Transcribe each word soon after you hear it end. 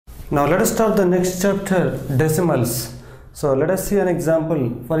Now let us start the next chapter, decimals. So let us see an example.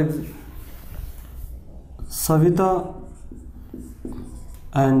 Savita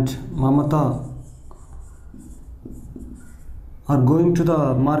and Mamata are going to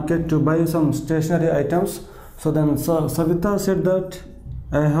the market to buy some stationery items. So then Savita said that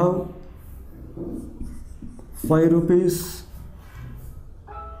I have 5 rupees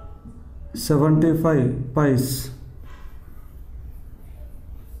 75 pice.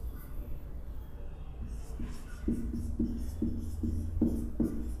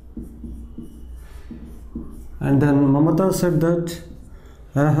 And then Mamata said that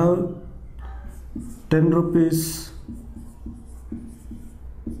I have 10 rupees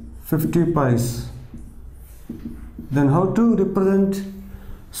 50 pice. Then how to represent?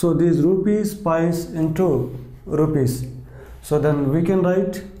 So these rupees, pice into rupees. So then we can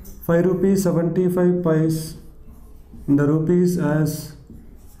write 5 rupees 75 pice in the rupees as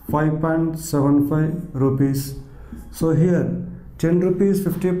 5.75 rupees. So here 10 rupees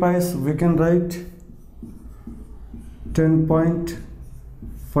 50 pice we can write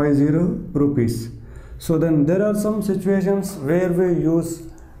 10.50 rupees. So then there are some situations where we use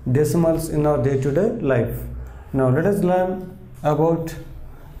decimals in our day-to-day life. Now let us learn about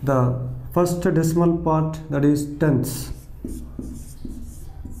the first decimal part, that is tenths.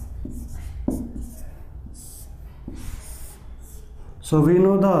 So we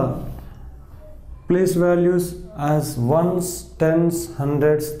know the place values as ones, tens,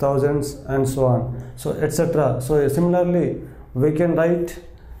 hundreds, thousands and so on, so etc. So similarly we can write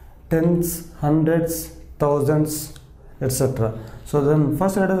tens, hundreds, thousands, etc. So then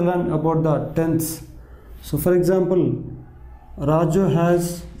first let us learn about the tenths. So for example, Raju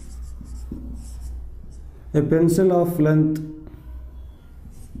has a pencil of length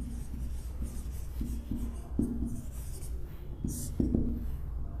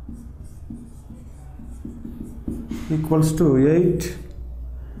equals to 8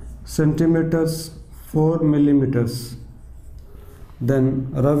 centimeters 4 millimeters.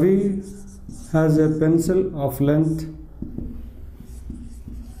 Then Ravi has a pencil of length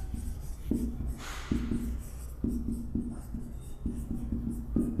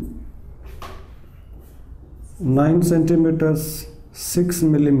 9 centimeters 6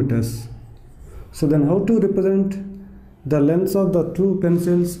 millimeters. So then how to represent the lengths of the two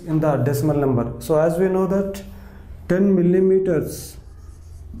pencils in the decimal number? So as we know that 10 millimeters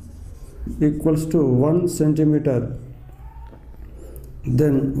equals to 1 centimeter,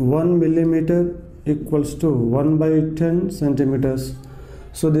 then 1 millimeter equals to 1 by 10 centimeters.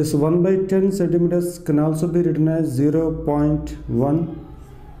 So this 1 by 10 centimeters can also be written as 0.1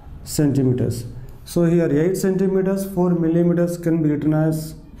 centimeters. So here 8 centimeters 4 millimeters can be written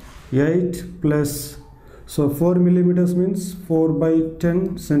as 8 plus, so 4 millimeters means 4 by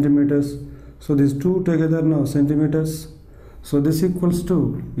 10 centimeters. So these two together now centimeters. So this equals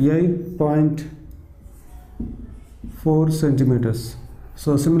to 8.4 centimeters.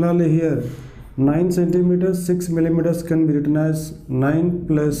 So similarly here 9 centimeters 6 millimeters can be written as 9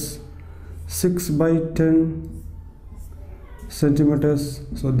 plus 6 by 10 centimeters.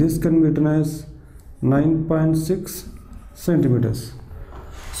 So this can be written as 9.6 centimeters.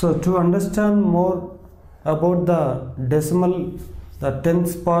 So to understand more about the decimal, the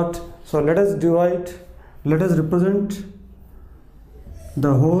tenths part, so let us represent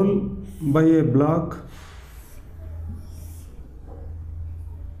the whole by a block.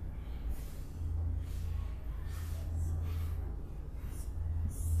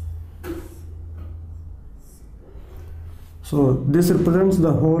 So this represents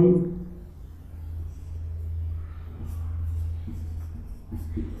the whole.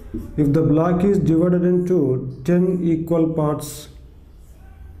 If the block is divided into 10 equal parts,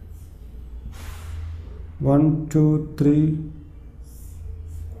 1, 2, 3,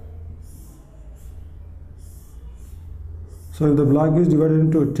 so if the block is divided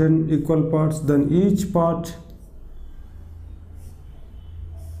into 10 equal parts, then each part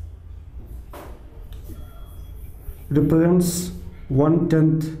represents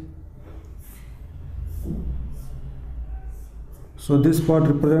 1/10. So this part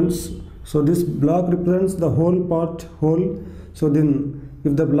represents, so this block represents the whole part, whole. So then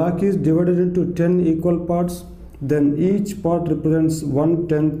if the block is divided into 10 equal parts, then each part represents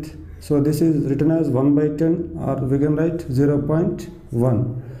 1/10. So this is written as 1 by 10, or we can write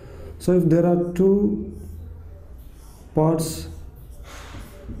 0.1. So if there are two parts,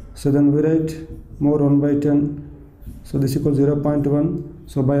 so then we write more 1 by 10. So this equals 0.1.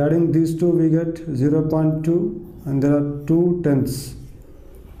 So by adding these two we get 0.2, and there are 2 tenths.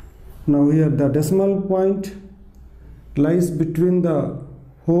 Now here the decimal point lies between the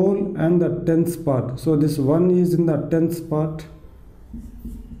whole and the tenths part. So this 1 is in the tenths part,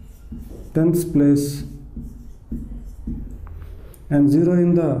 tenths place, and 0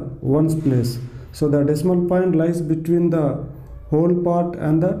 in the ones place. So the decimal point lies between the whole part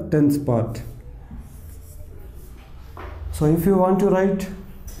and the tenths part. So if you want to write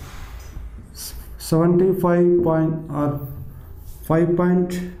 75 point or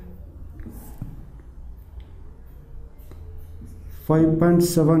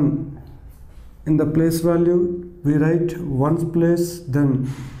 5.7 in the place value, we write ones place, then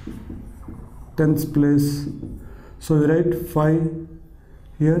tenths place. So we write 5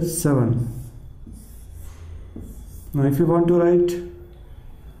 here, 7. Now if you want to write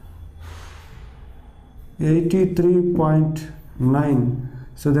 83.9,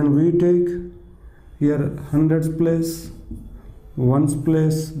 so then we take here hundreds place, ones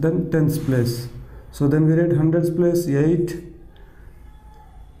place, then tenths place. So then we write hundreds place 8,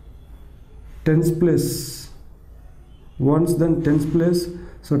 tens place ones, then tens place.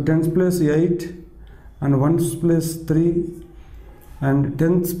 So tens place 8 and ones place 3 and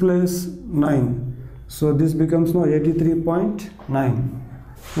tenths place 9. So this becomes now 83.9.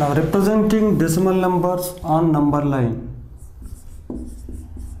 Now representing decimal numbers on number line.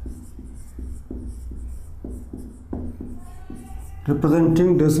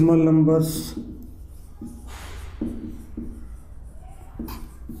 Representing decimal numbers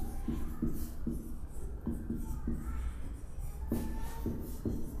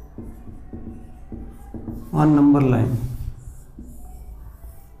on number line.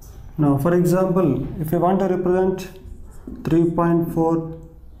 Now for example, if you want to represent 3.4,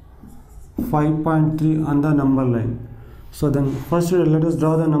 5.3 on the number line, so then first let us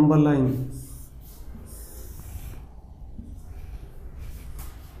draw the number line.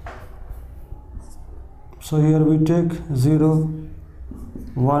 So here we take 0,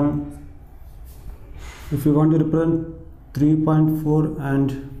 1. If you want to represent 3.4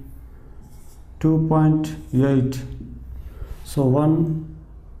 and 2.8, so 1,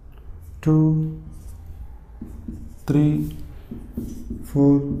 2, 3,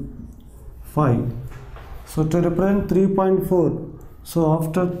 4, 5. So to represent 3.4, so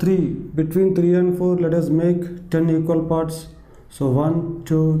after 3, between 3 and 4, let us make 10 equal parts. So 1,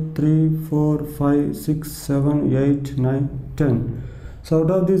 2, 3, 4, 5, 6, 7, 8, 9, 10. So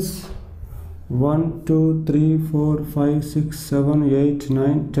out of this 1, 2, 3, 4, 5, 6, 7, 8,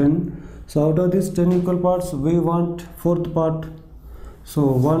 9, 10. So out of these 10 equal parts, we want fourth part.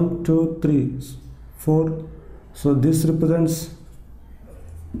 So 1, 2, 3, 4. So this represents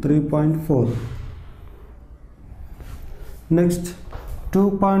 3.4. Next,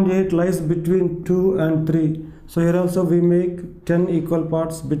 2.8 lies between 2 and 3. So here also we make 10 equal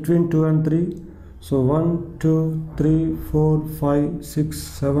parts between 2 and 3. So 1, 2, 3, 4, 5, 6,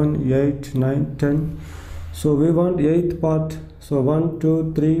 7, 8, 9, 10. So we want 8th part. So 1,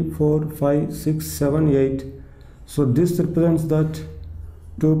 2, 3, 4, 5, 6, 7, 8. So this represents that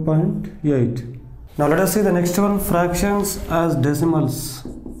 2.8. Now let us see the next one, fractions as decimals.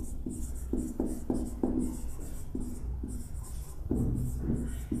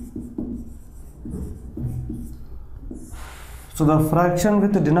 So the fraction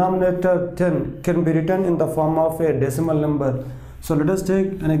with the denominator 10 can be written in the form of a decimal number. So let us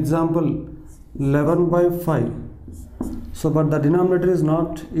take an example, 11 by 5. So but the denominator is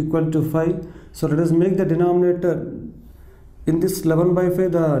not equal to 5. So let us make the denominator, in this 11 by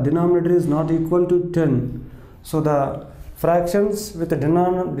 5 the denominator is not equal to 10. So the fractions with the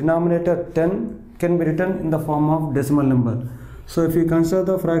denominator 10 can be written in the form of decimal number. So if you consider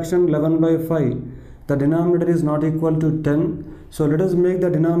the fraction 11 by 5, the denominator is not equal to 10. So let us make the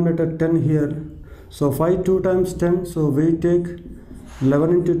denominator 10 here. So 5 2 times 10. So we take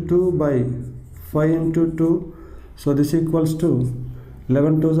 11 into 2 by 5 into 2. So this equals to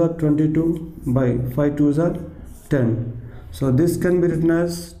 11 2s are 22 by 5 2s are 10. So this can be written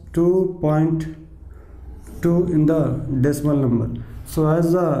as 2.2 in the decimal number. So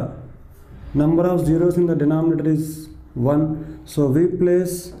as the number of zeros in the denominator is 1, so we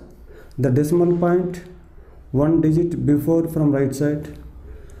place the decimal point 1 digit before from right side.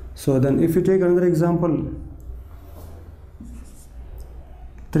 So then if you take another example,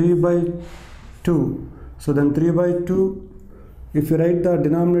 3 by 2. So then 3 by 2, if you write the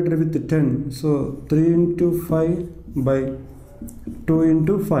denominator with 10, so 3 into 5 by 2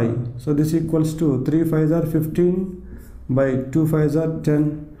 into 5. So this equals to 3 5s are 15 by 2 5s are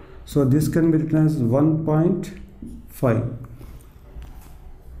 10. So this can be written as 1.5.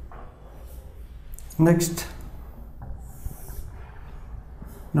 Next,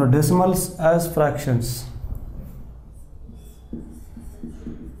 now decimals as fractions.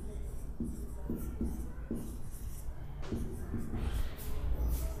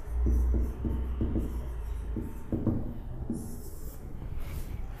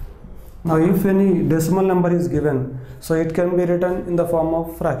 Now if any decimal number is given, so it can be written in the form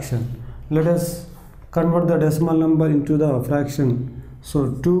of fraction. Let us convert the decimal number into the fraction.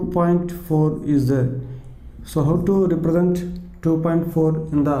 So 2.4 is there. So how to represent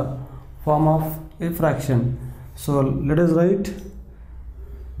 2.4 in the form of a fraction? So let us write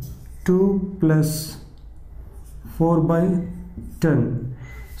 2 plus 4 by 10.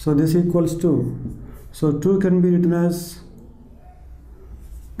 So this equals to, so 2 can be written as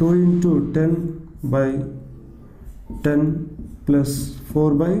 2 into 10 by 10 plus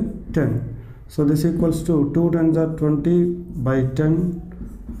 4 by 10. So this equals to 2 tens are 20 by 10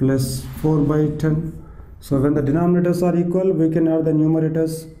 plus 4 by 10. So when the denominators are equal, we can add the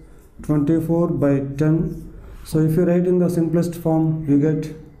numerators 24 by 10. So if you write in the simplest form, we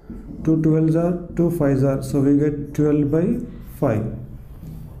get 2 12s are 2 5s are. So we get 12 by 5.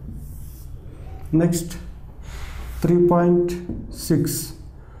 Next 3.6.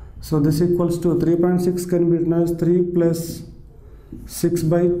 So this equals to 3.6 can be written as 3 plus 6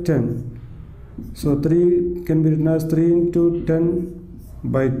 by 10. So 3 can be written as 3 into 10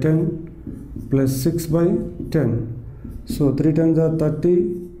 by 10 plus 6 by 10. So 3 tens are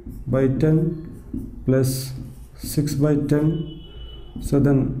 30 by 10 plus 6 by 10. So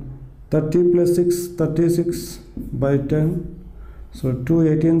then 30 plus 6, 36 by 10. So 2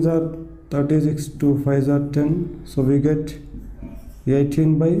 18s are 36, 2 5s are 10. So we get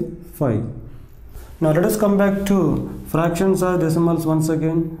 18 by 5. Now let us come back to fractions or decimals once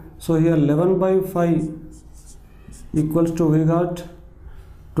again. So here 11 by 5 equals to, we got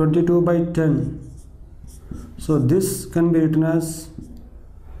 22 by 10. So this can be written as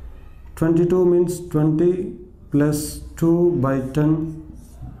 22 means 20 plus 2 by 10.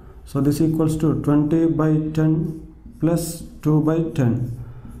 So this equals to 20 by 10 plus 2 by 10.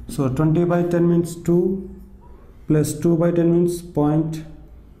 So 20 by 10 means 2 plus 2 by 10 means 0.2.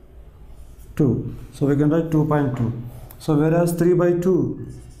 So we can write 2.2. So whereas 3 by 2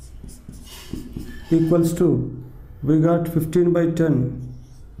 equals to, we got 15 by 10.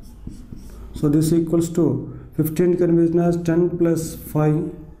 So this equals to 15 can be written as 10 plus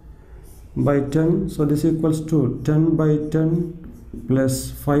 5 by 10. So this equals to 10 by 10 plus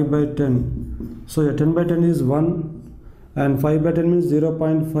 5 by 10. So yeah, 10 by 10 is 1 and 5 by 10 means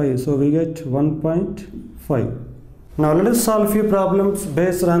 0.5. So we get 1.5. Now let us solve few problems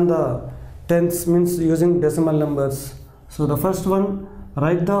based on the tens, means using decimal numbers. So the first one,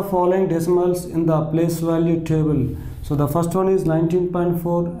 write the following decimals in the place value table. So the first one is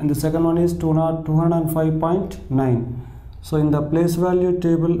 19.4 and the second one is 205.9. So in the place value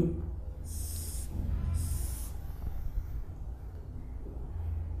table,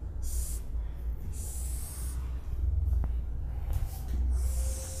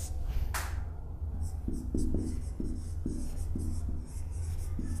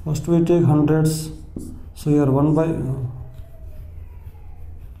 first we take hundreds. So here 1 by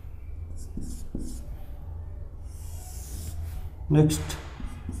next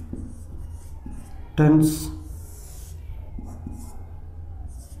tens,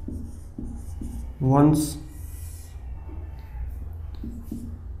 ones,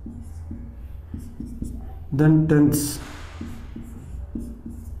 then tens.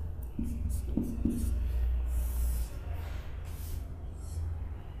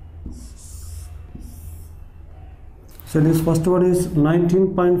 So this first one is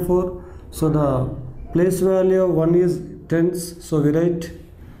 19.4. So the place value of 1 is tens. So we write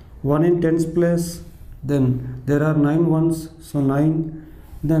 1 in tens place. Then there are 9 ones. So 9.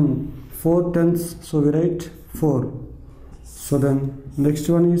 Then 4 tens. So we write 4. So then next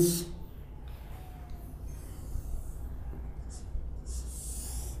one is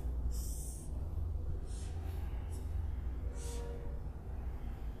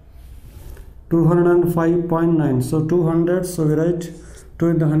 205.9. So 200. So we write 2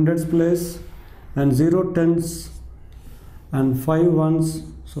 in the hundreds place and 0 tens and 5 ones.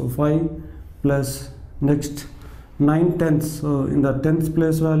 So 5 plus next 9 tenths. So in the tenths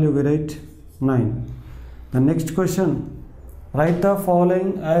place value we write 9. The next question, write the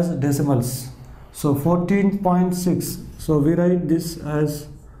following as decimals. So 14.6. So we write this as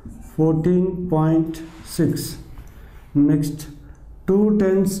 14.6. Next 2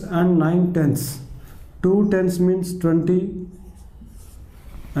 tenths and 9 tenths. 2 tenths means 20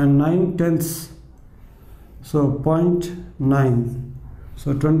 and 9 tenths, so 0.9.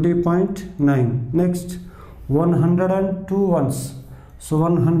 So 20.9. Next 102 ones. So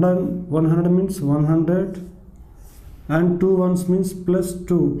 100 means 100 and 2 ones means plus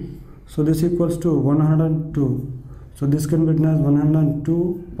 2. So this equals to 102. So this can be written as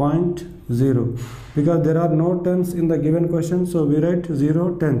 102.0 because there are no tenths in the given question. So we write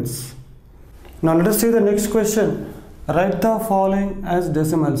 0 tenths. Now let us see the next question. Write the following as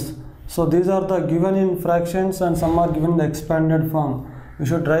decimals. So these are the given in fractions and some are given in the expanded form. We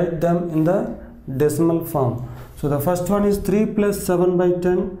should write them in the decimal form. So the first one is 3 plus 7 by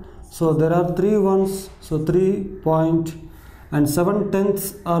 10. So there are 3 ones. So 3 point and 7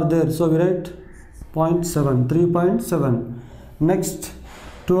 tenths are there. So we write 0.7, 3.7. Next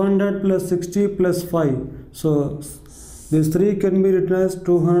 200 plus 60 plus 5. So these 3 can be written as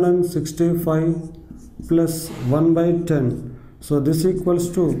 265 plus 1 by 10. So this equals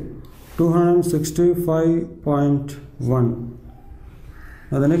to 265.1.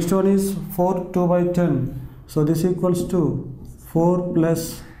 Now the next one is 4 2 by 10. So this equals to 4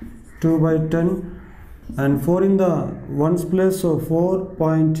 plus 2 by 10. And 4 in the ones place, so 4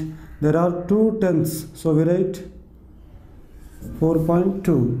 point, there are 2 tenths. So we write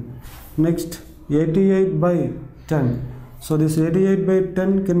 4.2. Next 88 by 10. So this 88 by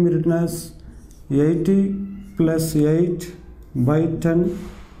 10 can be written as 80 plus 8 by 10.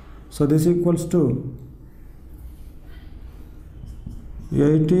 So this equals to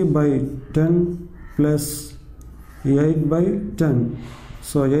 80 by 10 plus 8 by 10.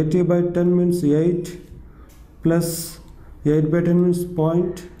 So 80 by 10 means 8 plus 8 by 10 means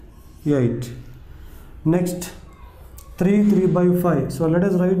 0.8. Next 3 by 5. So let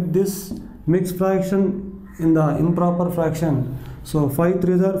us write this mixed fraction in the improper fraction. So 5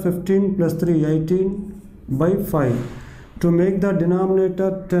 3s are 15 plus 3 18 by 5. To make the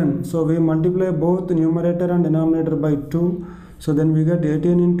denominator 10, so we multiply both the numerator and denominator by 2. So then we get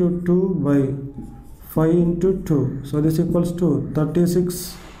 18 into 2 by 5 into 2. So this equals to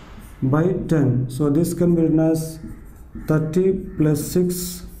 36 by 10. So this can be written as 30 plus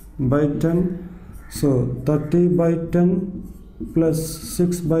 6 by 10. So 30 by 10 plus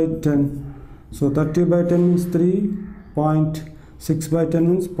 6 by 10. So 30 by 10 means 3. 0.6 by 10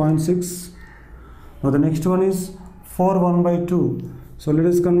 means 0.6. Now the next one is 4 1 by 2. So let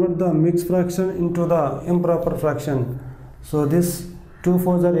us convert the mixed fraction into the improper fraction. So this 2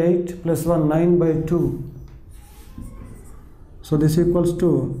 4s are 8 plus 1 9 by 2. So this equals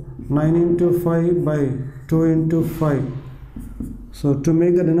to 9 into 5 by 2 into 5. So to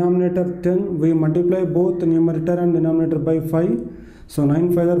make the denominator 10, we multiply both the numerator and denominator by 5. So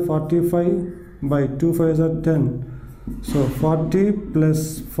 9 5s are 45 by 2 5s are 10. So 40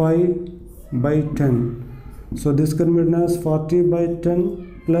 plus 5 by 10. So this can be written as 40 by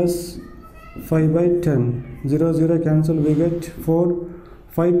 10 plus 5 by 10. 0 0 cancel, we get 4.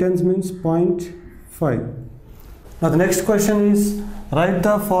 5 tenths means 0.5. Now the next question is, write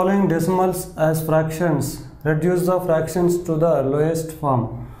the following decimals as fractions. Reduce the fractions to the lowest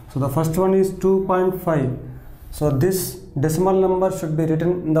form. So the first one is 2.5. So this decimal number should be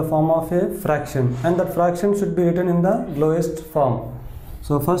written in the form of a fraction, and that fraction should be written in the lowest form.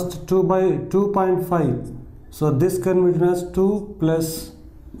 So first 2 by 2.5. So this can be written as 2 plus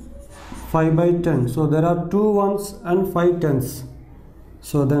 5 by 10. So there are 2 ones and 5 tenths.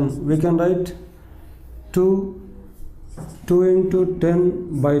 So then we can write 2 into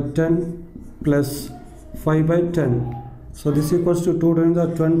 10 by 10 plus 5 by 10. So this equals to 2 times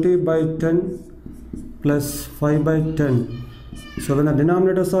 20 by 10 plus 5 by 10. So when the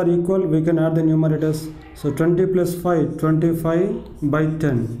denominators are equal, we can add the numerators. So 20 plus 5, 25 by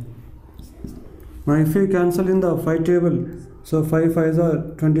 10. Now if we cancel in the 5 table, so 5 5s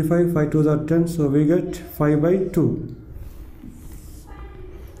are 25, 5 2s are 10, so we get 5 by 2.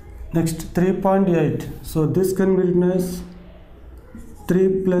 Next 3.8. So this can be written as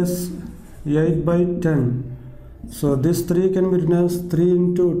 3 plus 8 by 10. So this 3 can be written as 3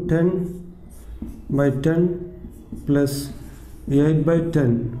 into 10 by 10 plus 8 by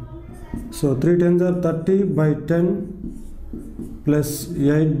 10. So 3 tens are 30 by 10 plus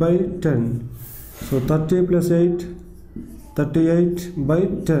 8 by 10. So 30 plus 8, 38 by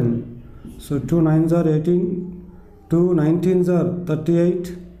 10. So 2 9s are 18, 2 19s are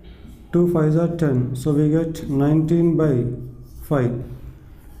 38, 2 5s are 10. So we get 19 by 5.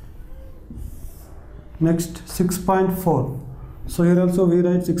 Next 6.4. So here also we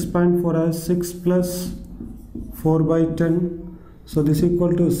write 6.4 as 6 plus 4 by 10. So this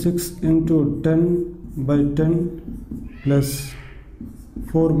equal to 6 into 10 by 10 plus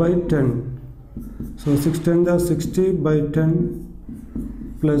 4 by 10. So 6 tens are 60 by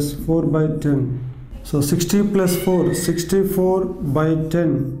 10 plus 4 by 10. So 60 plus 4, 64 by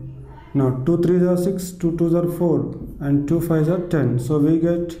 10. Now 2 3s are 6, 2 2s are 4 and 2 5s are 10. So we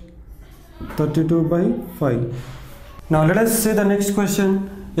get 32 by 5. Now let us see the next question.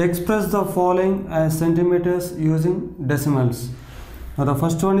 Express the following as centimeters using decimals. Now the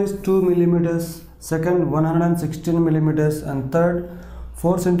first one is 2 millimeters, second 116 millimeters, and third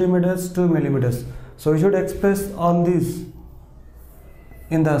 4 centimeters, 2 millimeters. So we should express all these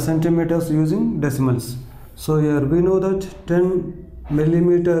in the centimeters using decimals. So here we know that 10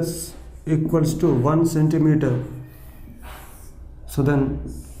 millimeters equals to 1 centimeter. So then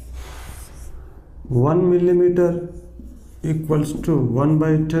 1 millimeter equals to 1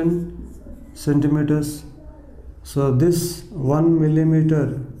 by 10 centimeters. So this 1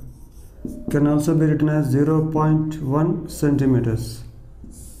 millimeter can also be written as 0.1 centimeters.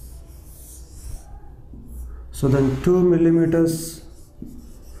 So then 2 millimeters,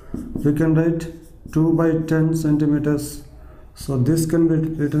 we can write 2 by 10 centimeters. So this can be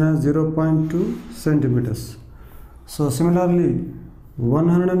written as 0.2 centimeters. So similarly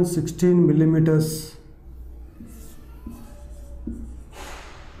 116 millimeters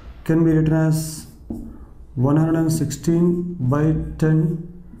can be written as 116 by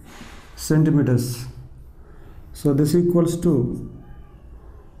 10 centimeters. So this equals to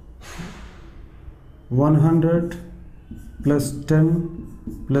 100 plus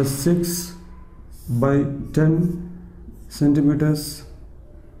 10 plus 6 by 10 centimeters.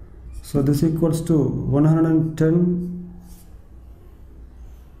 So this equals to 110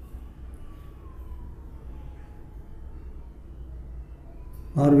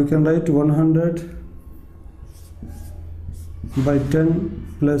 or we can write 100 by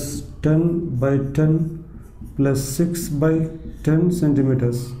 10 plus 10 by 10 plus 6 by 10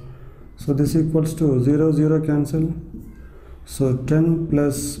 centimeters. So this equals to 0, 0 cancel. So 10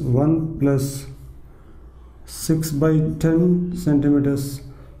 plus 1 plus 6 by 10 centimeters.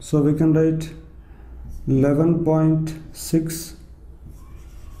 So we can write 11.6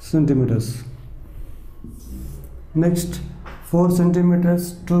 centimeters. Next, 4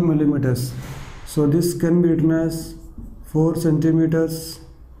 centimeters, 2 millimeters. So this can be written as 4 centimeters.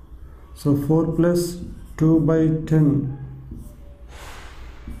 So 4 plus 2 by 10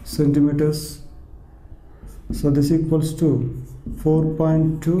 centimeters. So this equals to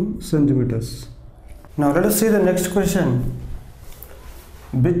 4.2 centimeters. Now let us see the next question.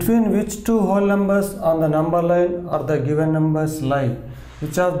 Between which two whole numbers on the number line are the given numbers lie?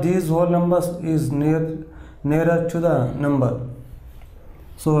 Which of these whole numbers is nearer to the number?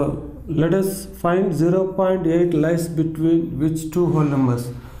 So let us find 0.8 lies between which two whole numbers.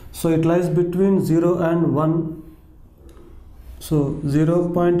 So it lies between 0 and 1. So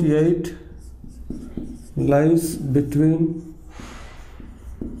 0.8 lies between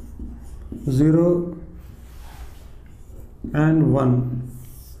 0 and 1,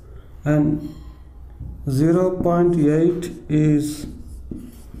 and 0.8 is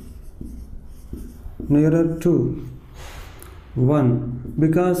nearer to 1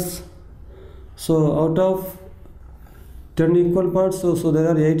 because out of 10 equal parts, so there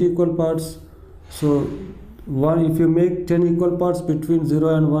are 8 equal parts. So if you make 10 equal parts between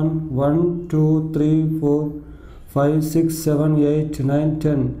 0 and 1, 1, 2, 3, 4, 5, 6, 7, 8, 9,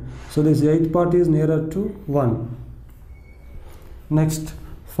 10. So this 8th part is nearer to 1. Next,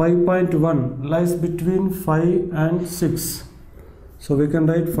 5.1 lies between 5 and 6. So we can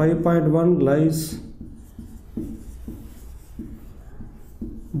write 5.1 lies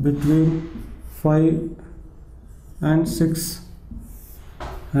between 5 and 6,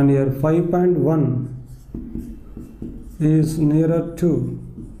 and here 5.1 is nearer to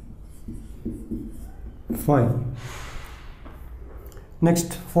 5.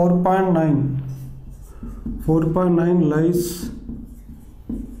 Next, 4.9 lies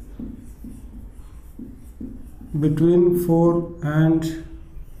between 4 and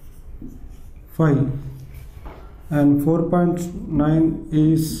 5, and 4.9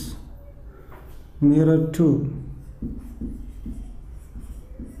 is nearer to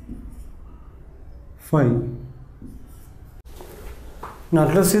 5. Now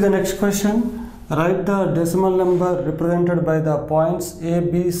let us see the next question. Write the decimal number represented by the points A,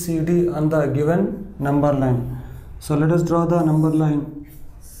 B, C, D on the given number line. So let us draw the number line.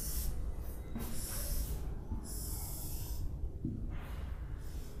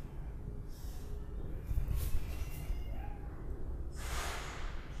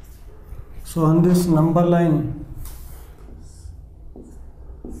 So on this number line,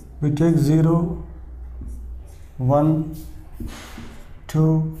 we take 0, 1,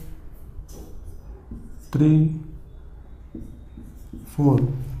 2, 3, 4.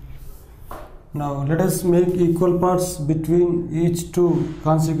 Now let us make equal parts between each two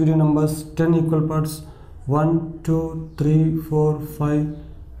consecutive numbers. 10 equal parts. 1, 2, 3, 4, 5.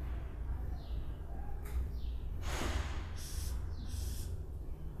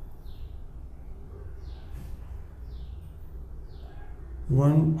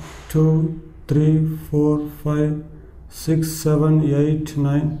 1, 2, 3, 4, 5, 6, 7, 8,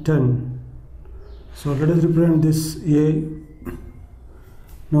 9, 10. So let us represent this A.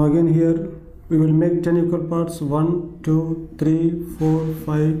 Now again here we will make 10 equal parts. 1, 2, 3, 4,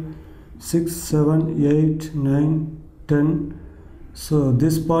 5, 6, 7, 8, 9, 10. So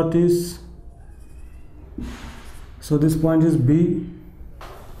this part is, so this point is B.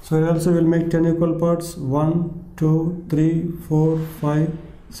 So here also we will make 10 equal parts. 1, 2, 3, 4, 5,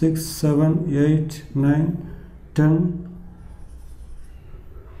 6, 7, 8, 9, 10.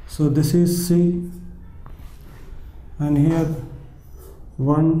 So this is C. And here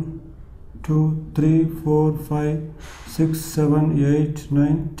 1, 2, 3, 4, 5, 6, 7, 8,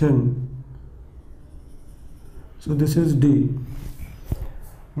 9, 10. So this is D.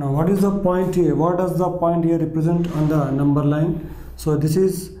 Now what is the point here? What does the point here represent on the number line? So this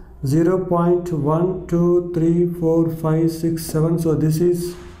is 0.1, 2, 3, 4, 5, 6, 7. So this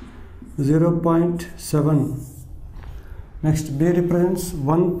is 0.7. Next, B represents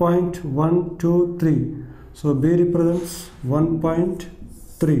 1.123. So B represents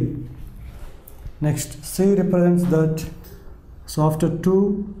 1.3. Next, C represents that. So after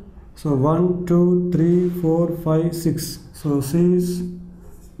 2, so 1, 2, 3, 4, 5, 6. So C is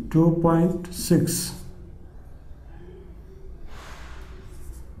 2.6.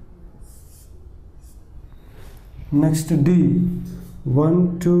 Next, D.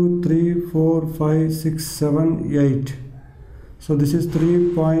 1, 2, 3, 4, 5, 6, 7, 8. So this is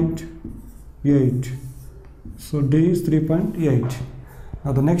 3.8. So D is 3.8.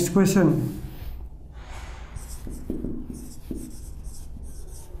 Now the next question.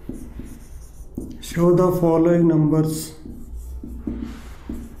 Show the following numbers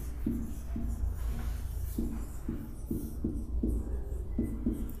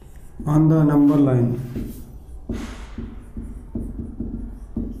on the number line.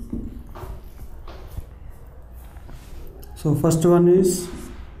 So first one is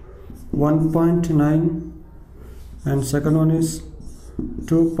 1.9 and second one is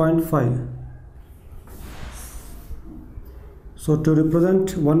 2.5. So to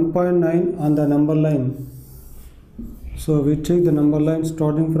represent 1.9 on the number line, so we take the number line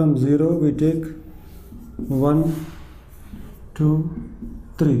starting from 0, we take 1, 2,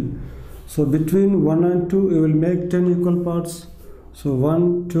 3. So between 1 and 2 we will make 10 equal parts. So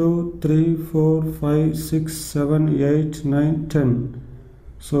 1, 2, 3, 4, 5, 6, 7, 8, 9, 10.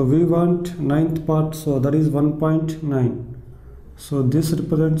 So we want ninth part, so that is 1.9. So this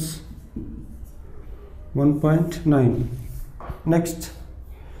represents 1.9. Next,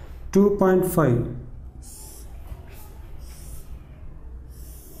 2.5.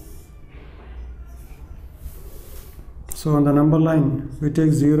 So on the number line, we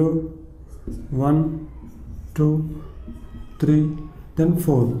take 0, 1, 2, 3, then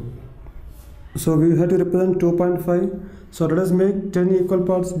 4. So we have to represent 2.5. So let us make 10 equal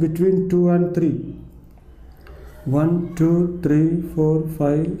parts between 2 and 3. 1, 2, 3, 4,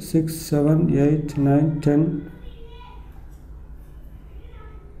 5, 6, 7, 8, 9, 10.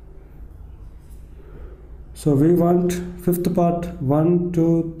 So we want fifth part, 1,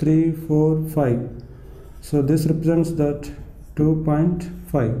 2, 3, 4, 5. So this represents that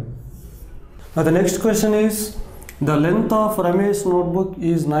 2.5. Now the next question is, the length of Ramesh notebook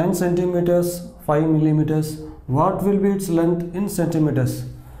is 9 centimeters, 5 millimeters. What will be its length in centimeters?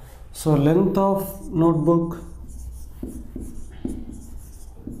 So length of notebook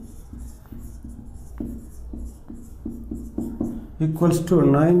equals to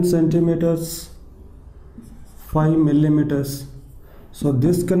 9 centimeters, 5 millimeters. So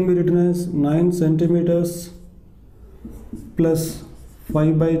this can be written as 9 centimeters plus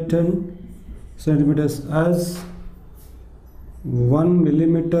 5 by 10 centimeters, as 1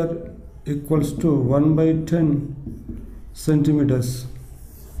 millimeter equals to 1 by 10 centimeters.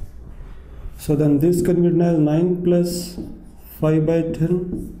 So then this can be written as 9 plus 5 by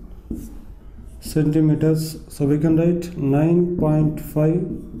 10 centimeters. So we can write 9.5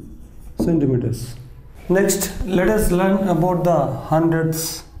 centimeters. Next, let us learn about the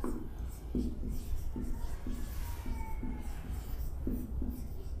hundreds.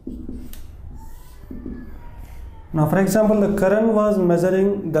 Now for example, the Karan was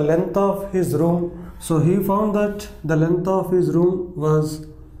measuring the length of his room. So he found that the length of his room was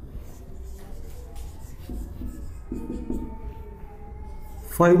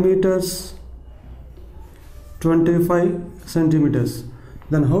 5 meters 25 centimeters.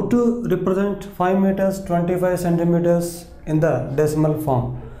 Then how to represent 5 meters 25 centimeters in the decimal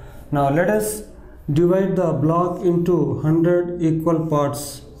form? Now let us divide the block into 100 equal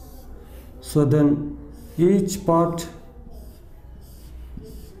parts. So then each part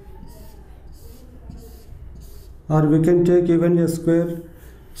or we can take even a square.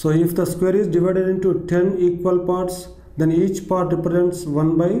 So if the square is divided into 10 equal parts, then each part represents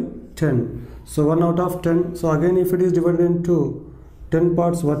 1 by 10. So 1 out of 10. So again, if it is divided into 10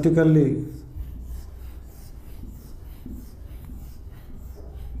 parts vertically,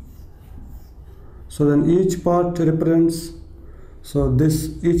 so then each part represents, so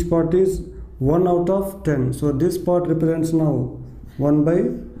this each part is 1 out of 10. So this part represents now 1 by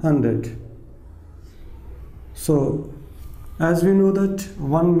 100. So as we know that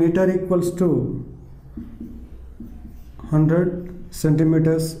 1 meter equals to 100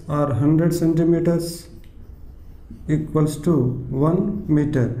 centimeters, or 100 centimeters equals to 1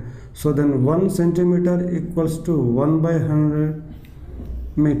 meter. So then 1 centimeter equals to 1 by 100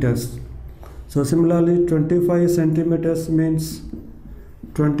 meters. So similarly 25 centimeters means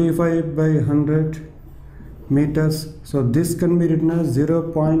 25 by 100 meters. So this can be written as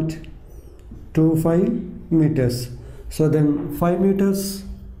 0.25 meters. So then 5 meters,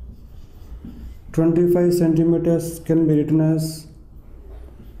 25 centimeters can be written as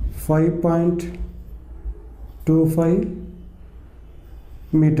 5.25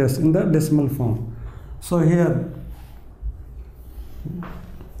 meters in the decimal form. So here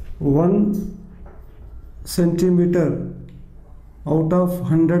 1 centimeter out of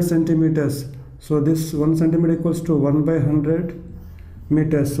 100 centimeters. So this 1 centimeter equals to 1 by 100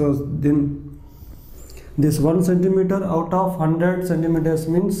 meters. So then this 1 centimeter out of 100 centimeters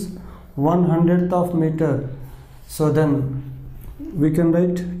means 1/100th of meter. So then we can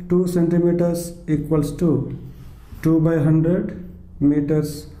write 2 centimeters equals to 2 by 100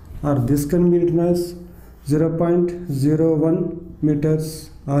 meters, or this can be written as 0.01 meters,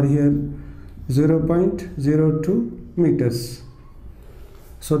 or here 0.02 meters.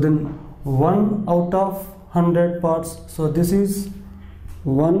 So then 1 out of 100 parts. So this is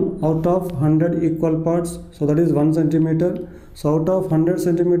 1 out of 100 equal parts. So that is 1 centimeter. So out of 100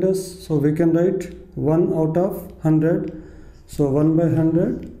 centimeters, so we can write 1 out of 100. So 1 by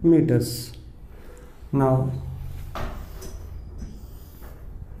 100 meters. Now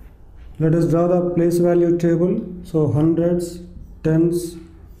let us draw the place value table. So hundreds, tens,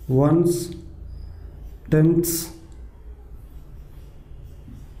 ones, tenths,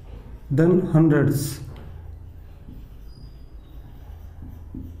 then hundreds.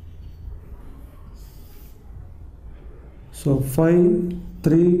 So 5,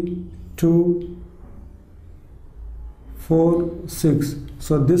 3, 2, 4, 6.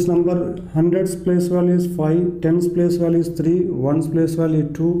 So this number, hundreds place value is 5, tens place value is 3, ones place value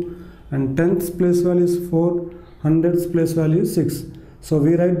 2, and tenths place value is 4, hundreds place value is 6. So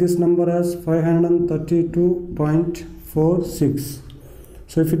we write this number as 532.46.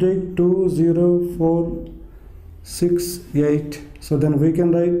 So if you take 20468, so then we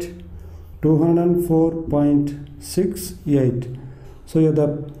can write 204.68. So here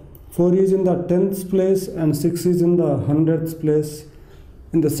the 4 is in the tenths place and 6 is in the hundredths place.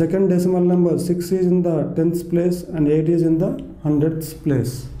 In the second decimal number, 6 is in the tenths place and 8 is in the hundredths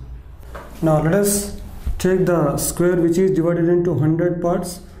place. Now let us take the square which is divided into 100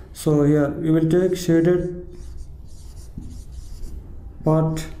 parts. So here we will take shaded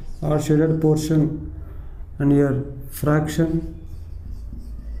part or shaded portion, and here fraction,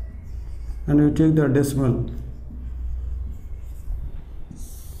 and we take the decimal.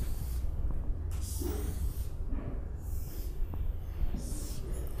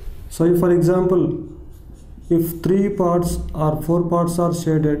 So if, for example, if 3 parts or 4 parts are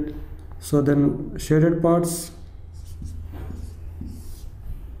shaded, so then shaded parts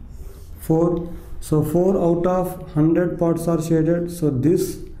 4. So 4 out of 100 parts are shaded. So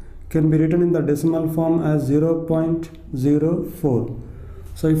this can be written in the decimal form as 0.04.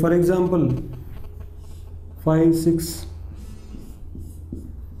 So if, for example, 5, 6,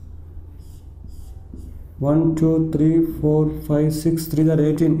 1, 2, 3, 4, 5, 6, 3 are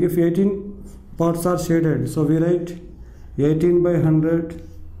 18. If 18 parts are shaded, so we write 18 by 100.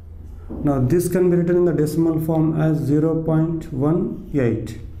 Now this can be written in the decimal form as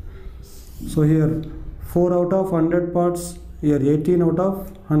 0.18. So here 4 out of 100 parts, here 18 out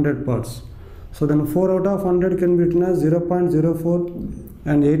of 100 parts. So then 4 out of 100 can be written as 0.04,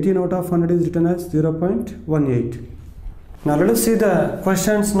 and 18 out of 100 is written as 0.18. Now let us see the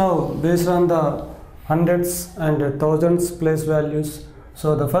questions now based on the hundreds and thousands place values.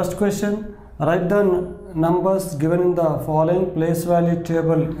 So the first question, write the numbers given in the following place value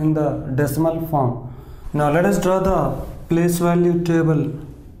table in the decimal form. Now let us draw the place value table.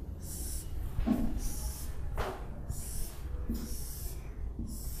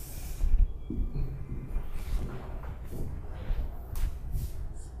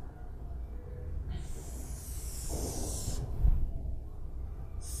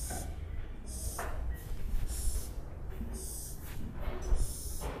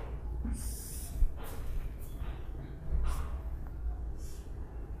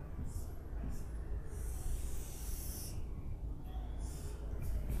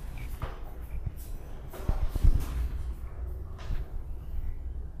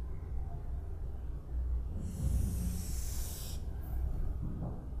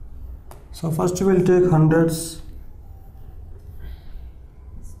 So first we'll take hundreds.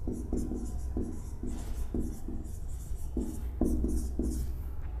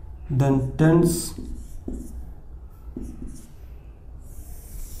 Then tens,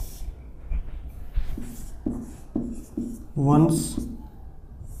 ones,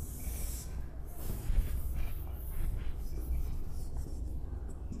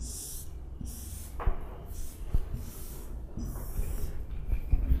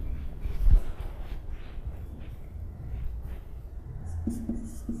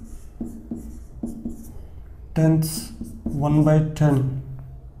 tenths, 1/10.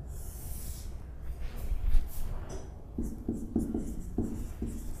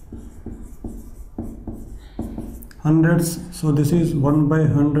 Hundreds, so this is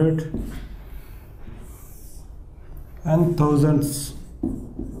 1/100, and thousands,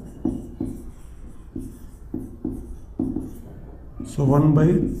 so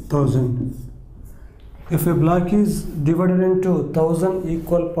 1/1000. If a block is divided into 1000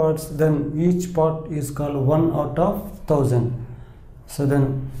 equal parts, then each part is called 1 out of 1000. So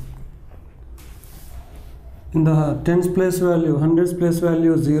then in the tens place value, hundreds place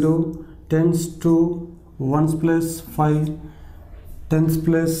value 0, tens 2, ones place 5, tens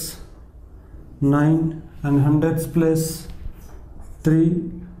place 9, and hundreds place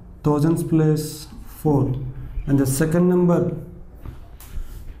 3, thousands place 4. And the second number,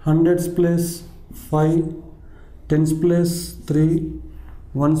 hundreds place 5, tens place 3,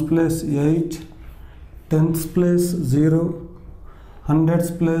 ones place 8, tens place 0,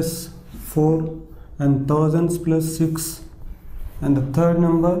 hundreds place 4, and thousands place 6. And the third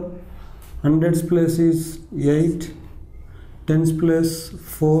number, hundreds place is 8, tens place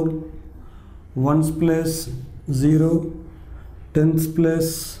 4, ones place 0, tens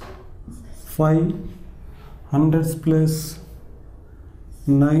place 5, hundreds place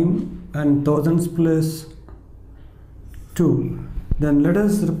 9, and thousands place 2. Then let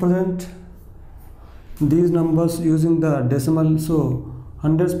us represent these numbers using the decimal. So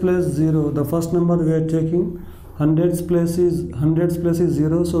hundreds place 0, the first number we are taking. Hundreds place is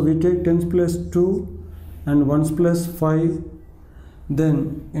 0, so we take tens place 2 and ones place 5.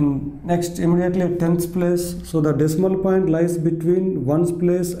 Then in next immediately tens place, so the decimal point lies between ones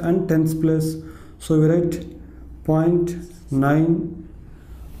place and tens place, so we write 0.9,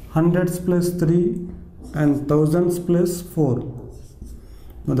 hundreds place 3, and thousands place 4.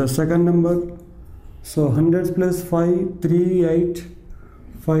 Now the second number, so hundreds place 5, 3, 8,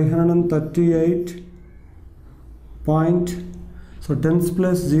 538 point, so tens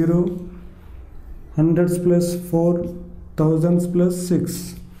place 0, hundreds place 4, thousands plus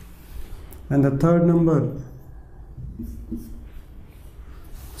 6. And the third number,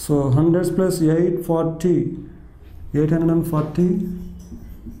 so hundreds plus 840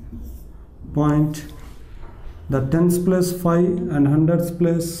 point, the tens plus 5, and hundreds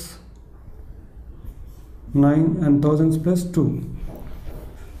plus 9, and thousands plus 2.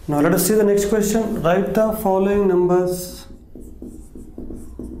 Now let us see the next question. Write the following numbers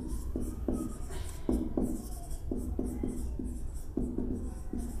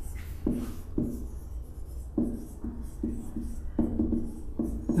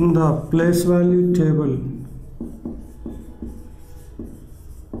in the place value table.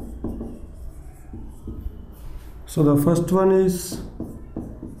 So the first one is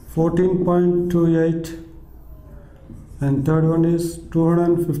 14.28, and third one is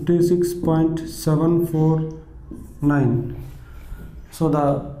 256.749. So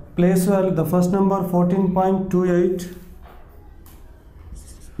the place value, the first number 14.28,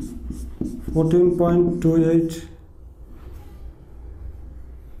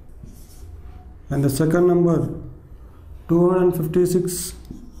 and the second number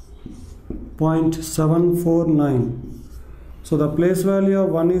 256.749. So the place value of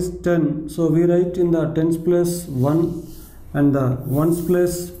 1 is 10, so we write in the tens place 1 and the ones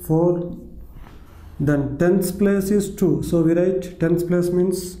place 4. Then tens place is 2, so we write tens place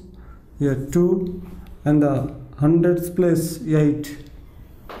means here 2, and the hundreds place 8.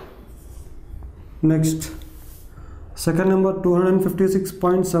 Next, second number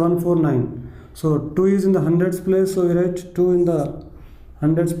 256.749. So 2 is in the hundreds place, so we write 2 in the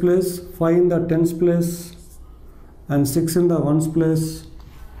hundreds place, 5 in the tens place, and 6 in the ones place.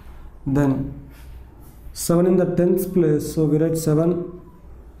 Then 7 in the tens place, so we write 7,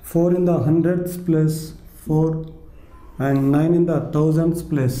 4 in the hundreds place, 4, and 9 in the thousands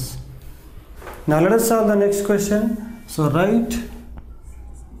place. Now let us solve the next question. So write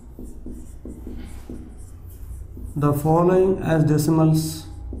the following as decimals.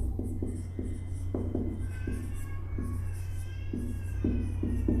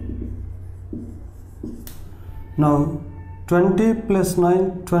 Now 20 plus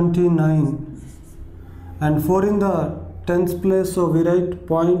 9, 29, and 4 in the tens place, so we write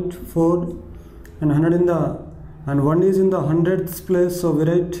 0.4, and 100 in the, and 1 is in the hundredths place, so we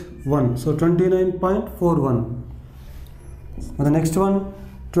write 1, so 29.41. The next one,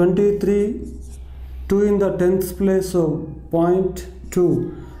 23, 2 in the tenths place, so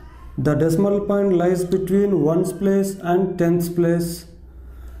 0.2. The decimal point lies between ones place and tenths place,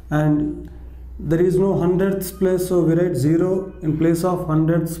 and there is no hundredths place, so we write 0 in place of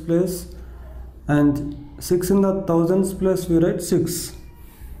hundredths place, and 6 in the thousands place, we write 6.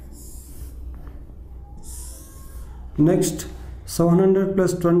 Next, 700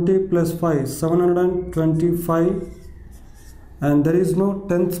 plus 20 plus 5, 725, and there is no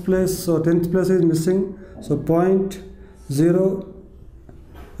tenths place, so tenths place is missing, so 0.0,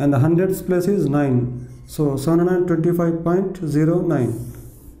 and the hundredths place is 9, so 725.09.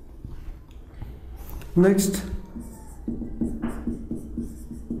 Next,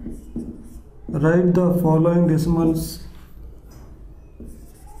 write the following decimals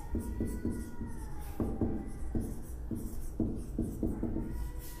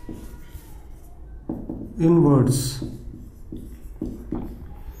in words.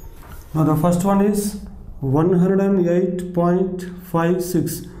 Now the first one is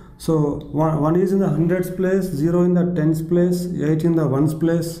 108.56. So 1 is in the hundreds place, 0 in the tens place, 8 in the ones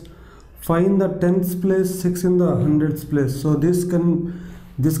place, 5 in the tenths place, 6 in the hundredths place. So this can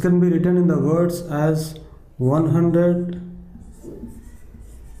be written in the words as 100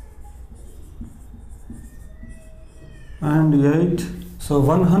 and 8. So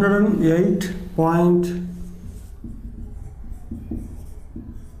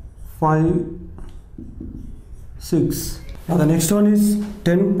 108.56. Now the next one is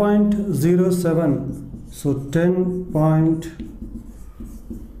 10.07. So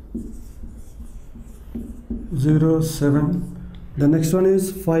 10.07. The next one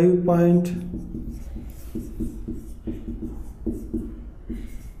is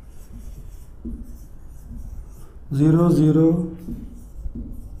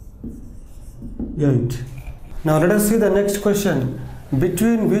Now let us see the next question.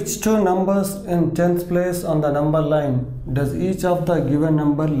 Between which two numbers in tenths place on the number line does each of the given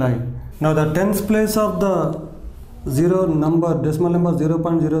number lie? Now the tenths place of the decimal number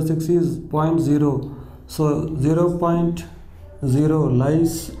 0.06 is 0.0. So 0.0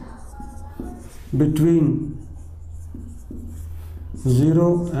 lies between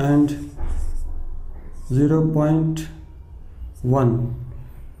 0 and 0.1.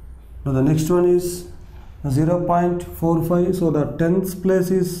 Now the next one is 0.45. So the tenths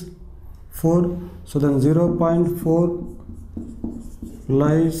place is 4. So then 0.4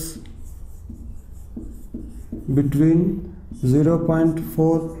 lies between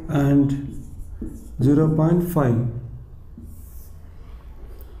 0.4 and 0.5.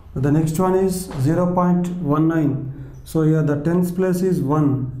 The next one is 0.19. So here the tenths place is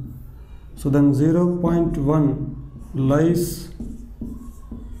 1. So then 0.1 lies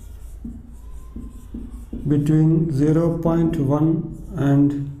between 0.1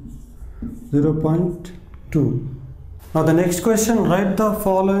 and 0.2. Now the next question, write the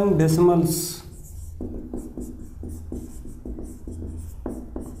following decimals.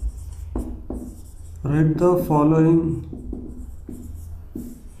 Write the following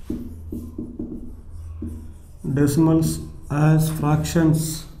decimals as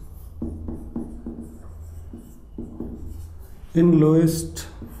fractions in lowest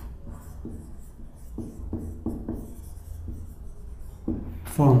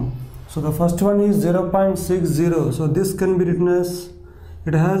form. So the first one is 0.60. So this can be written as,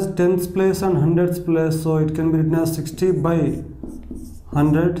 it has tenths place and hundredths place, so it can be written as 60 by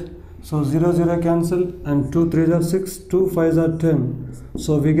 100. So 0 0 cancel, and 2 3s are 6, 2 5s are 10.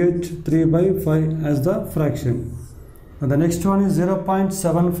 So we get 3 by 5 as the fraction. Now the next one is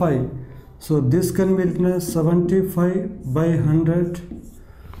 0.75. So this can be written as 75 by 100.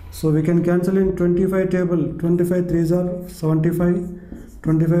 So we can cancel in 25 table. 25 3s are 75,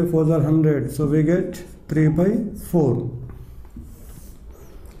 25 4s are 100. So we get 3 by 4.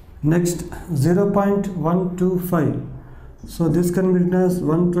 Next, 0.125. So this can be written as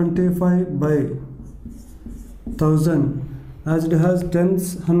 125 by 1000, as it has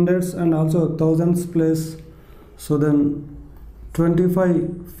tens, hundreds and also thousands place. So then 25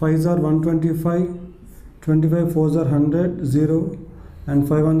 5s are 125, 25 4s are 100, 0, and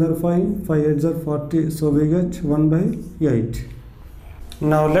 5 1s are 5, 5 8s are 40. So we get 1 by 8.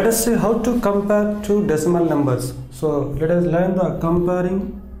 Now let us see how to compare two decimal numbers. So let us learn the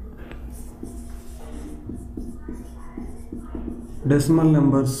comparing decimal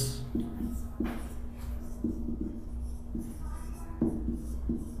numbers.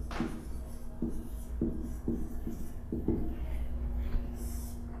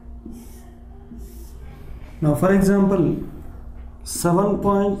 Now for example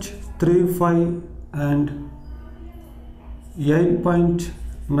 7.35 and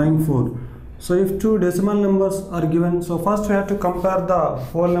 8.94. So if two decimal numbers are given, so first we have to compare the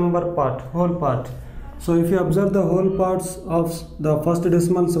whole part. So if you observe the whole parts of the first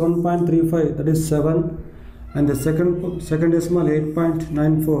decimal 7.35, that is 7, and the second decimal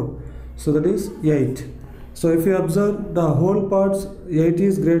 8.94, so that is 8. So if you observe the whole parts, 8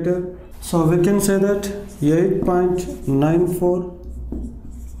 is greater, so we can say that 8.94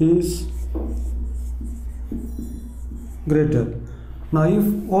 is greater. Now if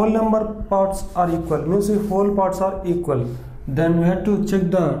all number parts are equal, means if whole parts are equal, then we have to check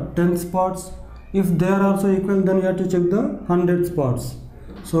the tens parts. If they are also equal, then we have to check the hundreds parts.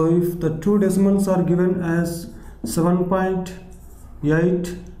 So if the two decimals are given as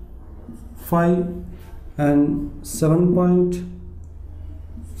 7.85 and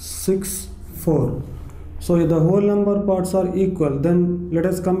 7.64, so if the whole number parts are equal, then let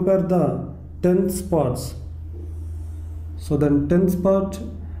us compare the tens parts. So then tens part,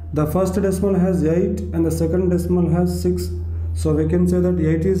 the first decimal has 8 and the second decimal has 6, so we can say that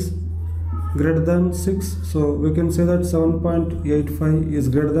 8 is greater than 6, so we can say that 7.85 is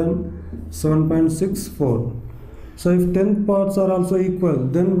greater than 7.64. So if tenth parts are also equal,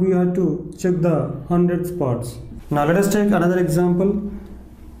 then we have to check the hundreds parts. Now let us take another example.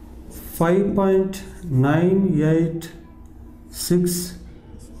 5.986,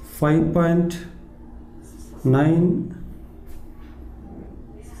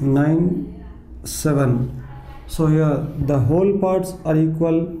 5.997. So here the whole parts are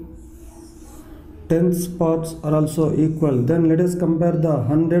equal, tens parts are also equal. Then let us compare the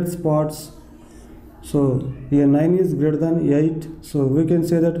hundreds parts. So here 9 is greater than 8, so we can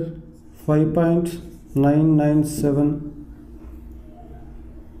say that 5.997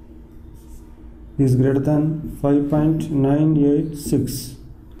 is greater than 5.986.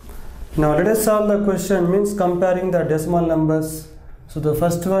 Now let us solve the question, means comparing the decimal numbers. So the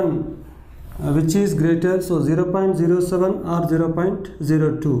first one, which is greater, so 0.07 or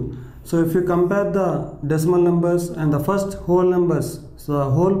 0.02. So if you compare the decimal numbers and the first whole numbers, so the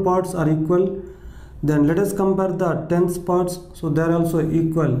whole parts are equal, then let us compare the tens parts, so they are also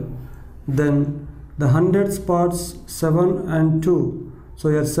equal. Then the hundreds parts, 7 and 2, so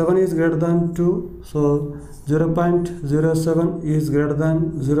here 7 is greater than 2, so 0.07 is greater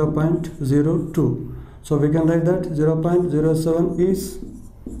than 0.02. So we can write that 0.07 is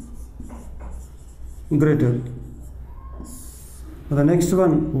greater. The next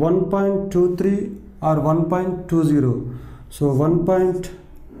one, 1.23 or 1.20. So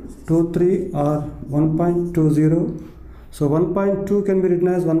 1.23 or 1.20. So 1.2 can be written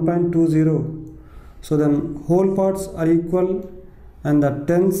as 1.20. So then whole parts are equal and the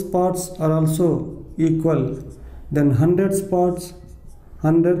tens parts are also equal. Then hundreds part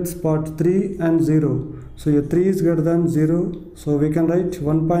 3 and 0. So here 3 is greater than 0. So we can write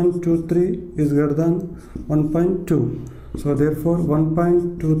 1.23 is greater than 1.2. So therefore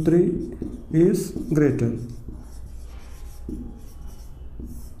 1.23 is greater.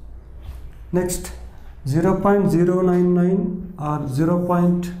 Next, 0.099 or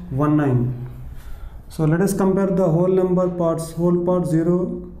 0.19. So let us compare the whole number parts. Whole part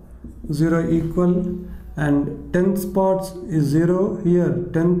 0, 0 equal, and tenth parts is 0. Here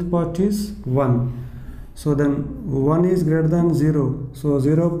tenth part is 1. So then 1 is greater than 0. So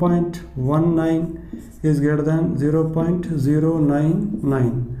 0.19 is greater than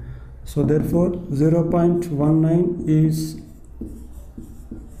 0.099. So therefore 0.19 is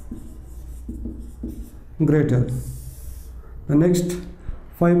greater. The next,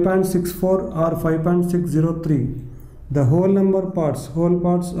 5.64 or 5.603. The whole number parts, whole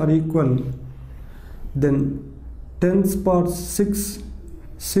parts are equal. Then tens parts 6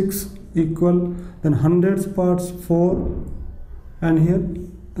 equal. Then hundreds parts 4 and here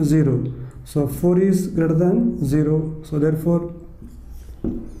 0. So 4 is greater than 0. So therefore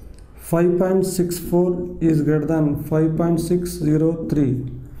 5.64 is greater than 5.603.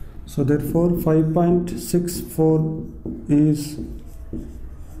 So therefore 5.64 is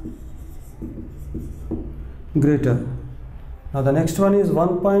greater. Now the next one is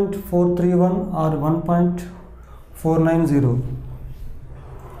 1.431 or 1.490.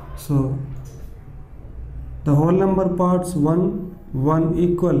 So the whole number parts 1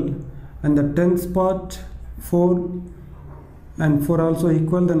 equal, and the tens part 4 and 4 also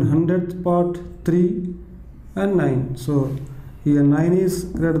equal. Then hundredth part 3 and 9. So here 9 is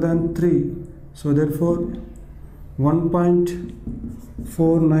greater than 3. So therefore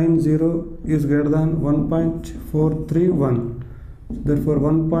 1.490 is greater than 1.431. Therefore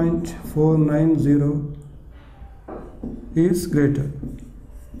 1.490 is greater.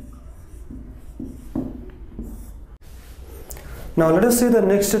 Now let us see the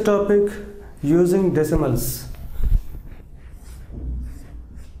next topic, using decimals.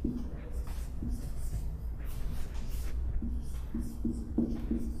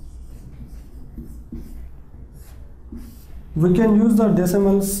 We can use the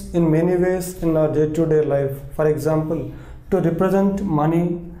decimals in many ways in our day-to-day life. For example, to represent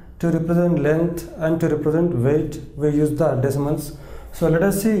money, to represent length, and to represent weight, we use the decimals. So let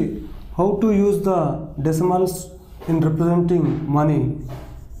us see how to use the decimals in representing money.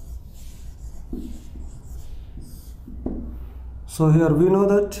 So here we know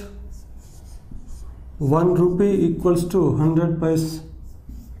that 1 rupee equals to 100 paise.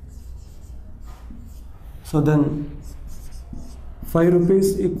 So then 5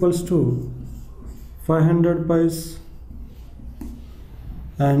 rupees equals to 500 paise,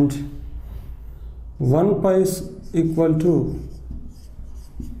 and 1 paise equal to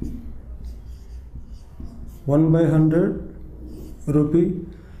 1 by 100 rupee.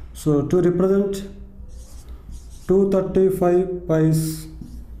 So to represent 235 paise,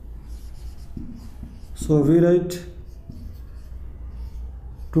 so we write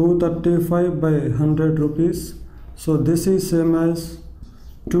 235 by 100 rupees. So this is same as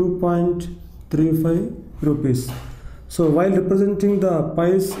 2.35 rupees. So while representing the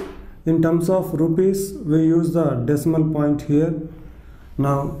paise in terms of rupees, we use the decimal point here.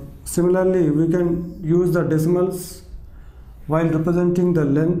 Now similarly, we can use the decimals while representing the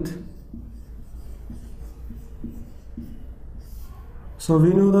length. So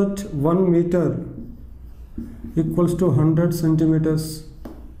we know that 1 meter equals to 100 centimeters,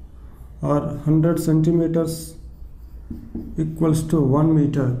 or 100 centimeters equals to 1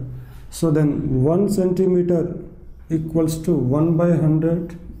 meter. So then 1 centimeter equals to 1 by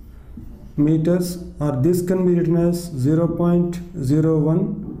 100 meters, or this can be written as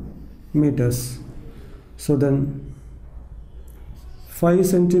 0.01 meters. So then 5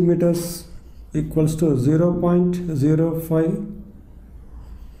 centimeters equals to 0.05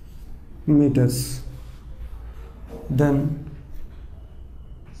 meters. Then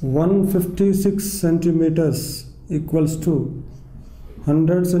 156 centimeters equals to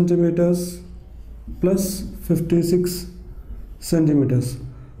 100 centimeters plus 56 centimeters.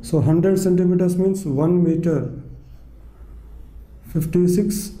 So 100 centimeters means 1 meter,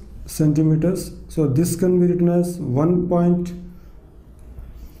 56 centimeters. So this can be written as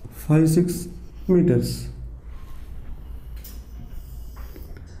 1.56 meters.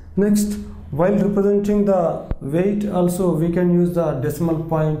 Next, while representing the weight also, we can use the decimal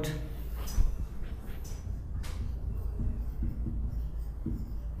point.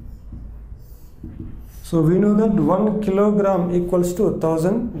 So we know that 1 kilogram equals to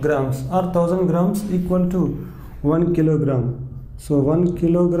 1000 grams, or 1000 grams equal to 1 kilogram. So 1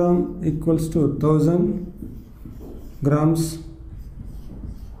 kilogram equals to 1000 grams,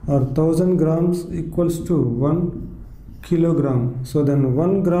 or 1000 grams equals to 1 kilogram. So then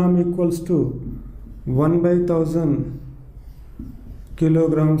 1 gram equals to 1 by 1000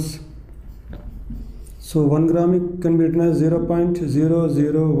 kilograms. So 1 gram can be written as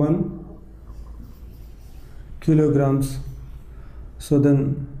 0.001 kilograms. So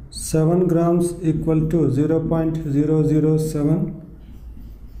then 7 grams equal to 0.007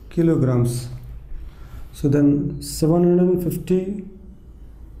 kilograms. So then 750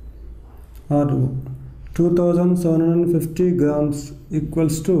 or 2750 grams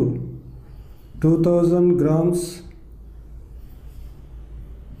equals to 2000 grams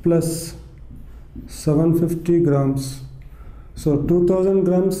plus 750 grams. So 2000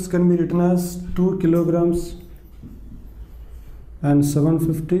 grams can be written as 2 kilograms and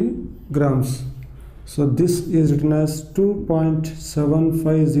 750 grams. So this is written as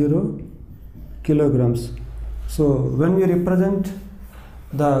 2.750 kilograms. So when we represent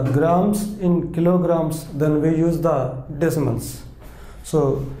the grams in kilograms, then we use the decimals.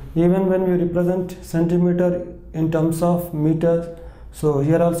 So even when we represent centimeter in terms of meters, so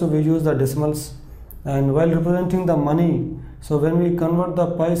here also we use the decimals. And while representing the money, so when we convert the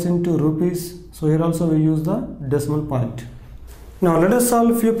paise into rupees, so here also we use the decimal point. Now let us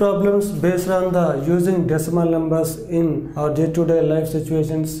solve few problems based on the using decimal numbers in our day-to-day life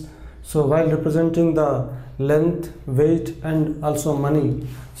situations. So while representing the length, weight, and also money.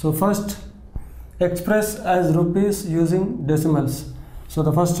 So first, express as rupees using decimals. So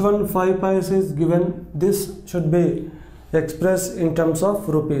the first one, 5 paise is given. This should be expressed in terms of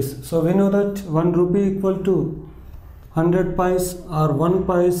rupees. So we know that 1 rupee equal to 100 paise, or 1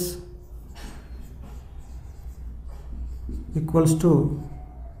 paise equals to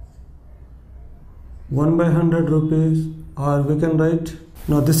 1 by 100 rupees, or we can write,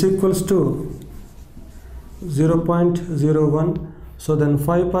 now this equals to 0.01. So then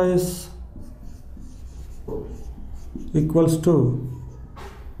 5 pies equals to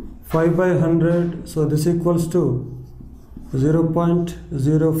 5 by 100, so this equals to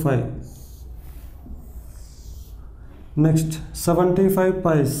 0.05. Next, 75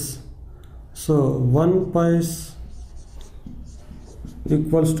 pies, so 1 pies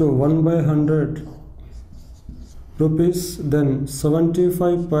equals to 1 by 100 rupees, then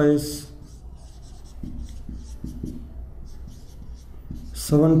 75 pies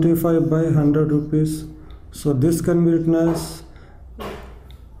 75 by 100 rupees, so this can be written as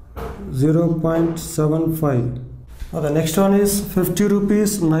 0.75. Now the next one is 50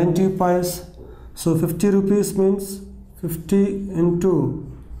 rupees 90 pies. So 50 rupees means 50 into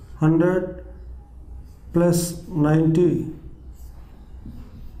 100 plus 90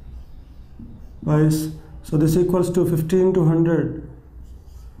 pies. So this equals to 50 into 100,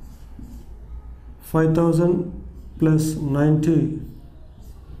 5000 plus 90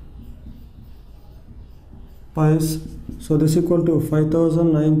 pies. So this equal to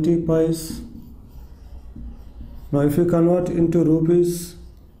 5090 pies. Now if we convert into rupees,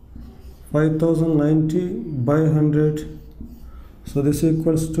 5090 by 100, so this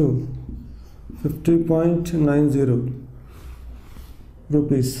equals to 50.90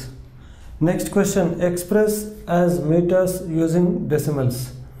 rupees. Next question, express as meters using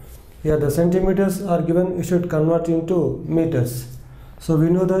decimals. Here the centimeters are given, you should convert into meters. So we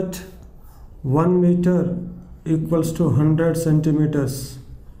know that 1 meter equals to 100 centimeters.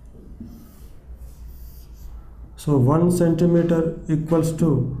 So 1 centimeter equals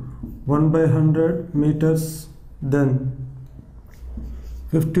to 1 by 100 meters, then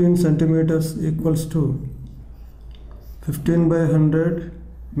 15 centimeters equals to 15 by 100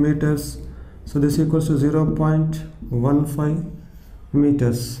 meters. So this equals to 0.15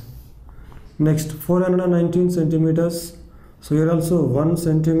 meters. Next, 419 centimeters. So here also 1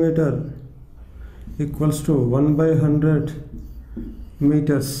 centimeter equals to 1 by 100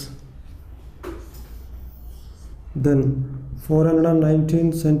 meters. Then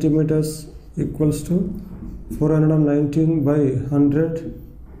 419 centimeters equals to 419 by 100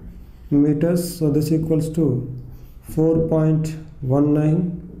 meters. So this equals to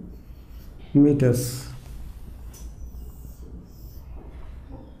 4.19 meters.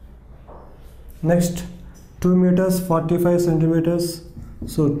 Next, 2 meters 45 centimeters.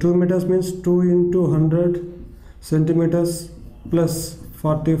 So 2 meters means 2 into 100 centimeters plus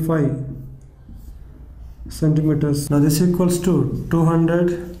 45 centimeters. Now this equals to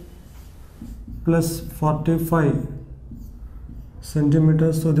 200 plus 45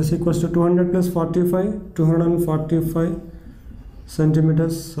 centimeters. So this equals to 200 plus 45, 245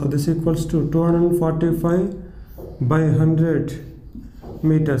 centimeters. So this equals to 245 by 100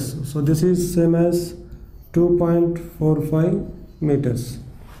 meters. So this is same as 2.45 meters.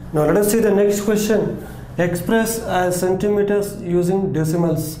 Now let us see the next question. Express as centimeters using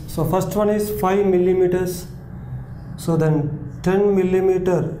decimals. So first one is 5 millimeters. So then 10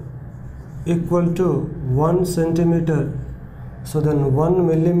 millimeter equal to 1 centimeter. So then 1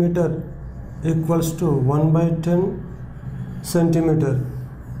 millimeter equals to 1 by 10 centimeter.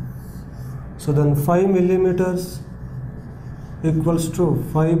 So then 5 millimeters equals to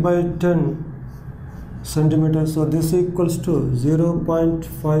 5 by 10 centimeters. So this equals to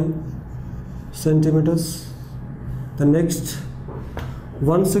 0.5 centimeters. The next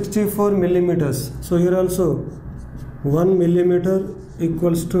 164 millimeters. So here also 1 millimeter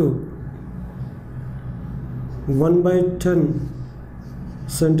equals to 1 by 10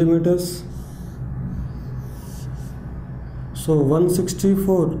 centimeters. So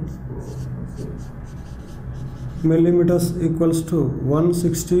 164 millimeters equals to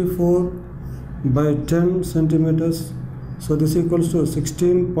 164 by 10 centimeters. So this equals to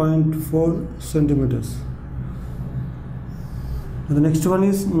 16.4 centimeters. The next one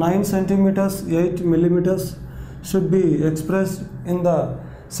is 9 centimeters 8 millimeters should be expressed in the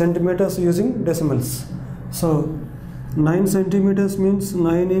centimeters using decimals. So 9 centimeters means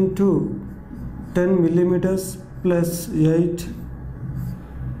 9 into 10 millimeters plus 8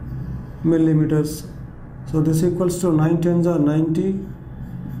 millimeters. So this equals to 9 tens are 90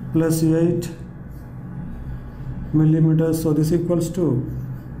 plus 8 millimeters. So this equals to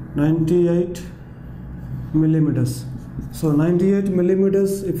 98 millimeters. So 98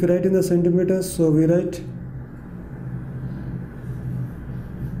 millimeters, if you write in the centimeters, so we write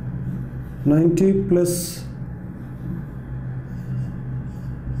 90 plus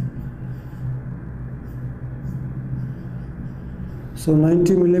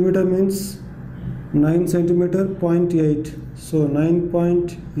 90 millimeter means 9 centimeter 0.8, so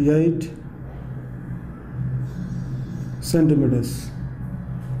 9.8 centimeters.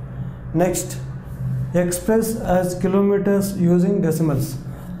 Next, express as kilometers using decimals.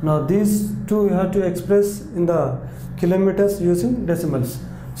 Now these two you have to express in the kilometers using decimals.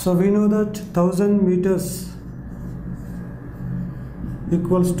 So we know that 1000 meters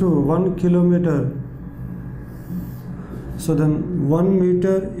equals to 1 kilometer. So then 1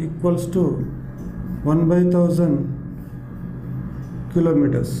 meter equals to 1 by 1000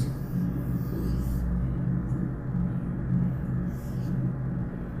 kilometers.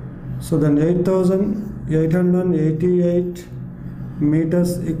 So then 8888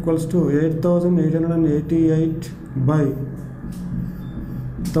 meters equals to 8888 by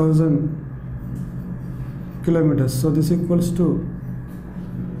 1000 kilometers. So this equals to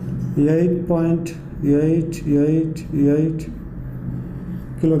 8.888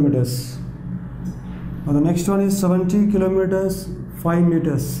 kilometers. Now the next one is 70 kilometers 5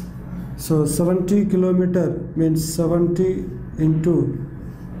 meters. So 70 kilometer means 70 into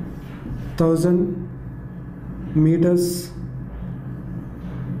 1000 meters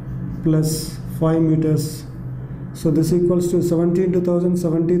plus 5 meters. So this equals to 70 into 1000,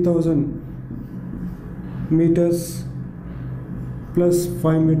 70,000 meters plus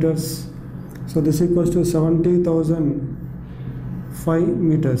 5 meters. So this equals to 70,000 5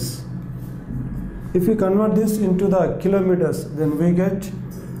 meters. If we convert this into the kilometers, then we get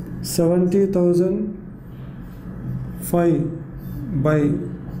 70,000 5 by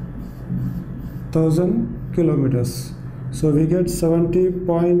 1000 kilometers. So we get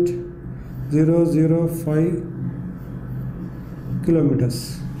 70.005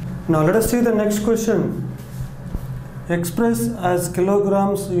 kilometers. Now let us see the next question. Express as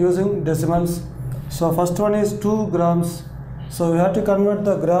kilograms using decimals. So first one is 2 grams. So we have to convert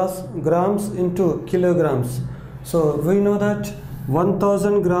the grams into kilograms. So we know that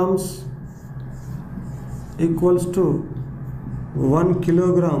 1000 grams equals to 1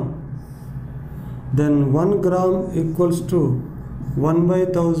 kilogram. Then 1 gram equals to 1 by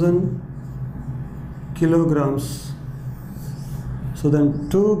 1000 kilograms. So then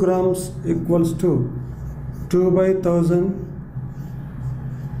 2 grams equals to 2 by 1000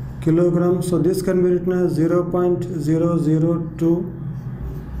 kilograms. So this can be written as 0.002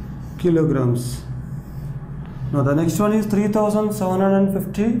 kilograms. Now the next one is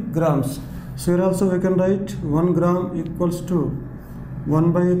 3750 grams. So here also we can write 1 gram equals to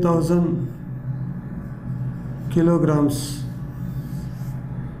 1 by 1000 kilograms.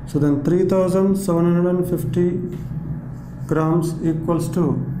 So then 3750 grams equals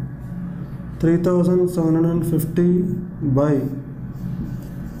to 3750 by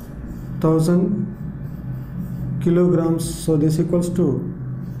 1000 kilograms. So this equals to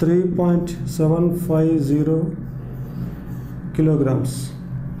 3.750 kilograms.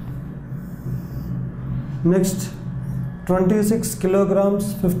 Next, 26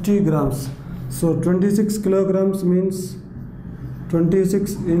 kilograms 50 grams. So 26 kilograms means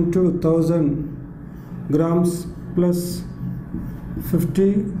 26 into 1000 grams plus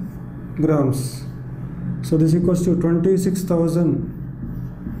 50 grams. So this equals to 26,000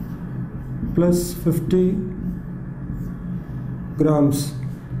 plus 50 grams.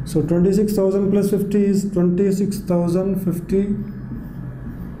 So 26,000 plus 50 is 26,050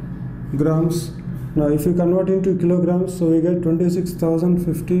 grams. Now if we convert into kilograms, so we get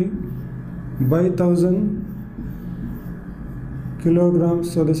 26,050 by 1000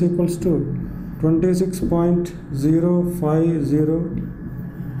 kilograms. So this equals to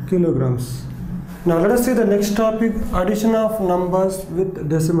 26.050 kilograms. Now let us see the next topic, addition of numbers with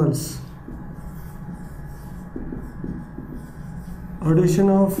decimals. Addition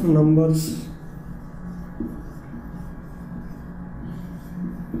of numbers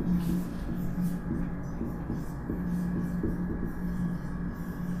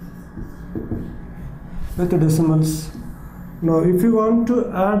with decimals. Now if you want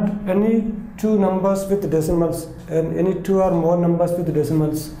to add any two numbers with decimals and any two or more numbers with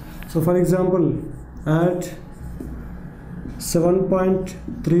decimals, so for example add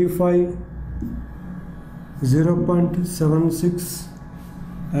 7.35, 0.76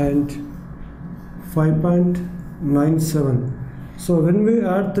 and 5.97. So when we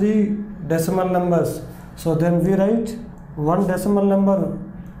add three decimal numbers, so then we write one decimal number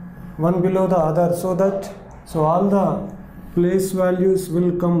one below the other, so all the place values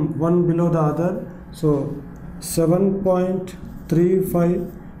will come one below the other. So 7.35,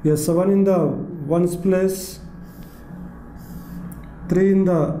 yes, 7 in the ones place, 3 in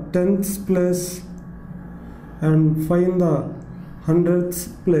the tenths place and 5 in the hundredths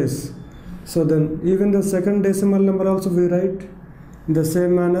place. So then even the second decimal number also we write in the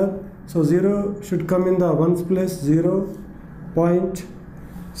same manner. So 0 should come in the ones place,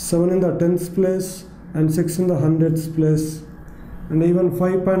 0.7 in the tens place, and 6 in the hundreds place, and even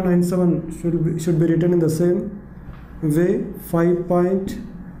 5.97 should be written in the same way,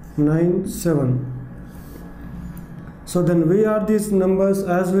 5.97. So then we add these numbers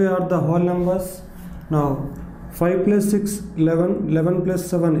as we add the whole numbers. Now 5 plus 6 11, 11 plus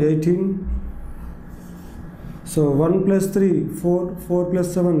 7 18. So 1 plus 3 4, 4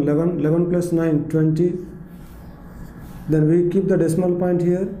 plus 7 11, 11 plus 9 20. Then we keep the decimal point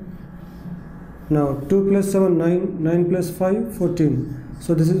here. Now 2 plus 7 9, 9 plus 5 14.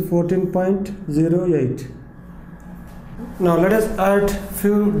 So this is 14.08. Now let us add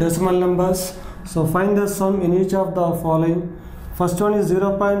few decimal numbers. So find the sum in each of the following. First one is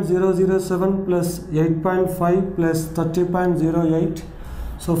 0.007 plus 8.5 plus 30.08.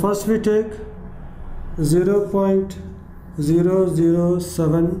 So first we take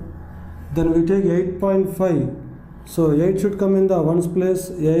 0.007, then we take 8.5. So 8 should come in the ones place,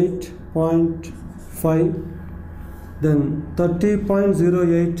 8.5, then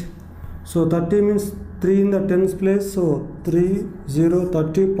 30.08. So 30 means 3 in the tens place, so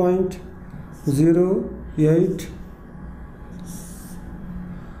 30.08.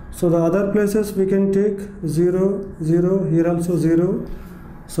 So the other places we can take 0, 0, here also 0.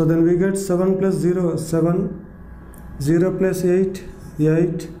 So then we get 7 plus 0, 7, 0 plus 8,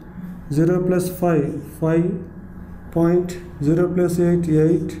 8, 0 plus 5, 5, point, 0 plus 8,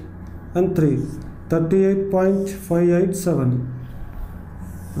 8, and 3, 38.587.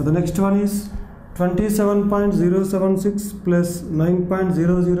 Now the next one is 27.076 plus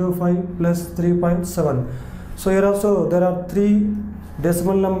 9.005 plus 3.7. So here also there are 3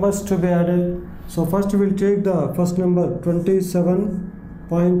 decimal numbers to be added. So first we will take the first number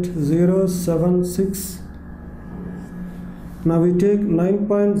 27.076. Now we take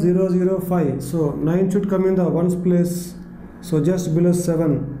 9.005. So 9 should come in the ones place, so just below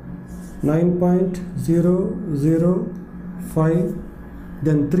 7, 9.005.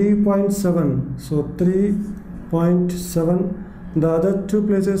 Then 3.7, so 3.7. The other 2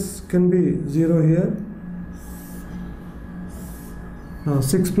 places can be 0 here. Now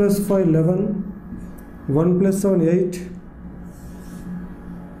 6 plus 5 11, 1 plus 7 8,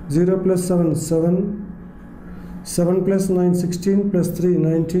 0 plus 7 7, 7 plus 9 16, plus 3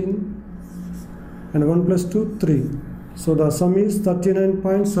 19, and 1 plus 2 3. So the sum is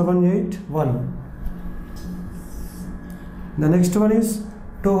 39.781. The next one is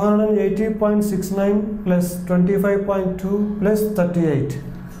 280.69 plus 25.2 plus 38.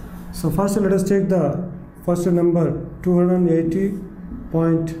 So first let us take the first number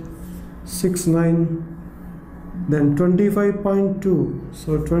 280.69, then 25.2,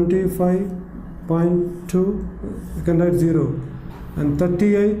 so 25.2 we can write 0, and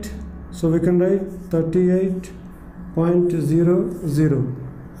 38, so we can write 38.00.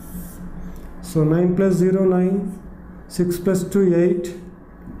 So 9 plus 0 9, 6 plus 2 8,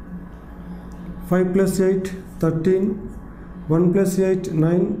 5 plus 8 13, 1 plus 8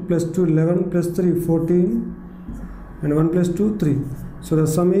 9, plus 2 11, plus 3 14, and 1 plus 2 3. So the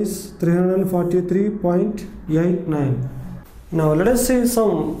sum is 343.89. Now let us see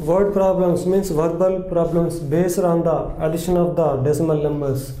some word problems, means verbal problems based on the addition of the decimal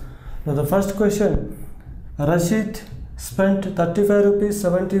numbers. Now the first question, Rashid spent 35 rupees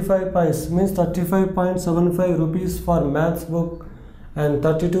 75 paise, means 35.75 rupees for maths book and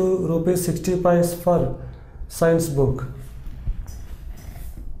 32 rupees 60 paise for science book.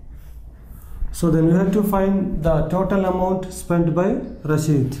 So then we have to find the total amount spent by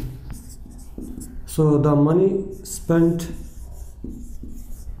Rashid. So the money spent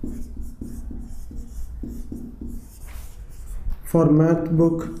for math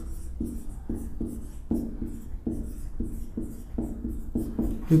book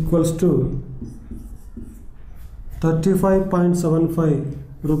equals to 35.75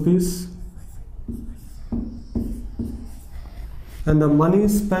 rupees, and the money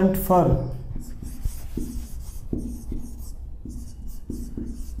spent for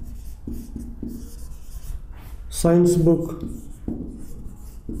science book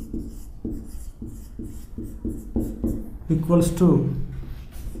equals to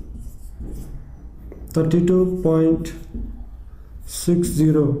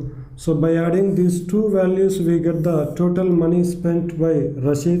 32.60. So by adding these two values we get the total money spent by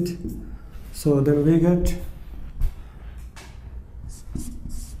Rashid. So then we get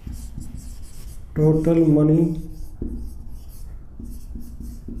total money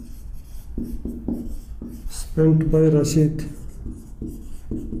spent by Rashid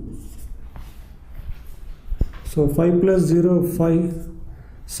So 5 plus 0 5,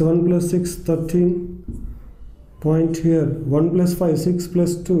 7 plus 6 13, point here 1 plus 5 6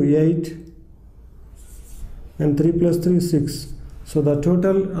 plus 2 8, and 3 plus 3 6. So the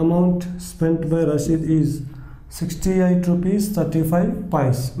total amount spent by Rashid is 68 rupees 35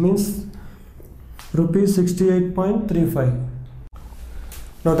 pice, means rupees 68.35.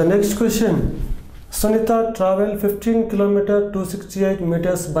 Now the next question. Sunita traveled 15 km 268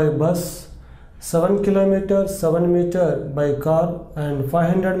 meters by bus, 7 km 7 meter by car, and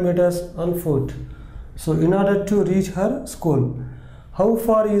 500 meters on foot. So in order to reach her school, how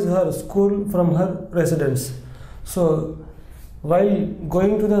far is her school from her residence? So while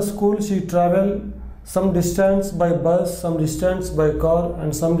going to the school, she traveled some distance by bus, some distance by car,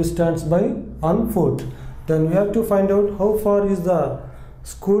 and some distance by on foot. Then we have to find out how far is the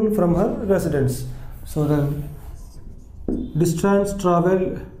school from her residence. So then distance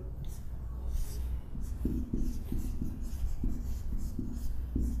traveled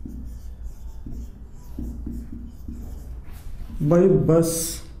by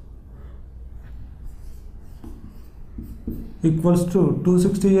bus equals to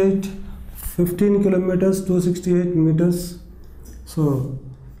 268, 15 kilometers 268 meters. So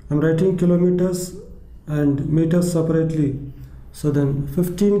I'm writing kilometers and meters separately. So then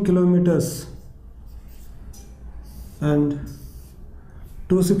 15 kilometers and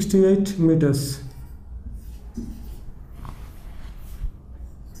 268 meters.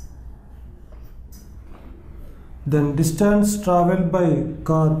 Then distance traveled by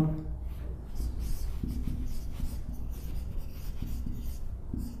car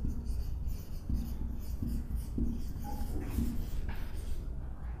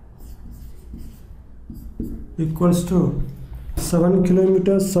equals to 7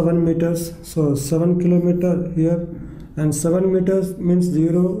 kilometers 7 meters. So 7 kilometer here, and 7 meters means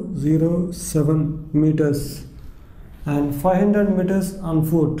 007 meters, and 500 meters on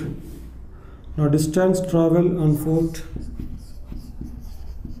foot. Now distance travel on foot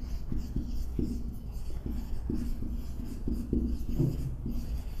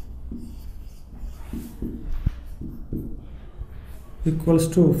equals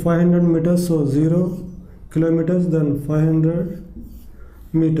to 500 meters. So 0 kilometers, then 500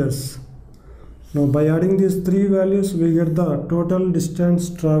 meters. Now by adding these three values, we get the total distance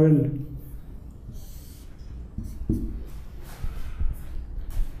traveled.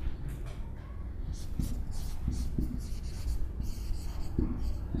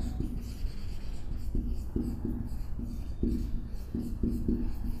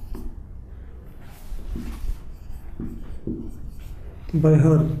 By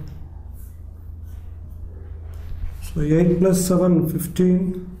her. So 8 plus 7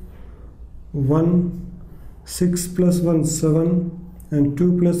 15, 1, 6 plus 1 7, and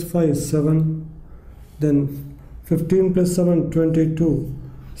 2 plus 5 7, then 15 plus 7 22.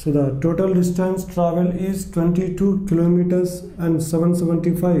 So the total distance traveled is 22 kilometers and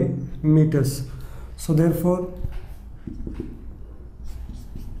 775 meters. So therefore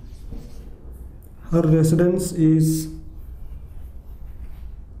her residence is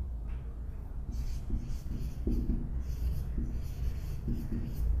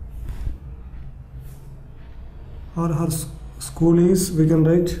or her school is, we can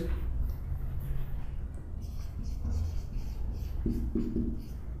write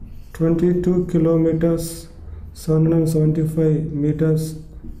 (22 kilometers 775 meters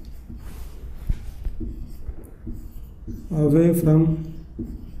away from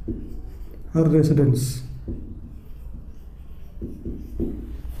her residence.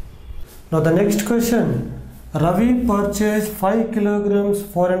 Now the next question. Ravi purchased 5 kilograms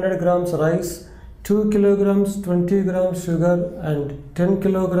 400 grams rice, 2 kilograms 20 grams sugar, and 10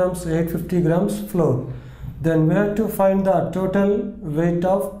 kilograms 850 grams flour. Then we have to find the total weight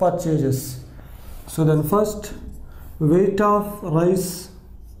of purchases. So then first, weight of rice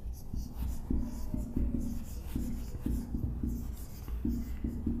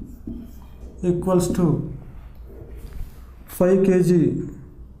equals to 5 kg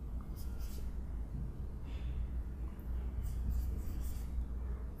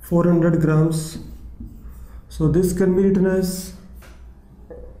 400 grams. So this can be written as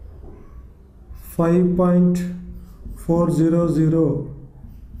 5.400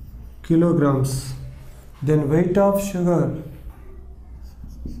 kilograms. Then weight of sugar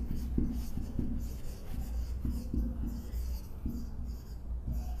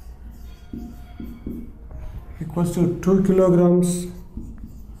equals to 2 kilograms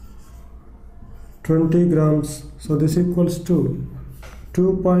 20 grams. So this equals to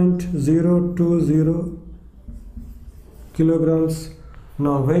 2.020 kilograms.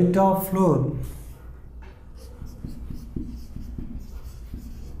 Now weight of flour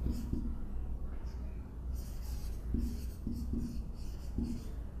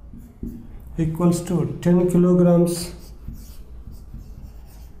equals to 10 kilograms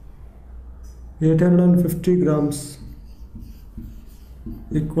 850 grams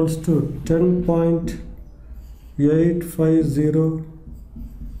equals to 10.850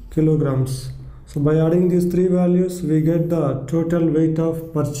 kilograms. So by adding these three values we get the total weight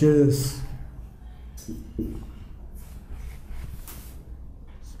of purchases.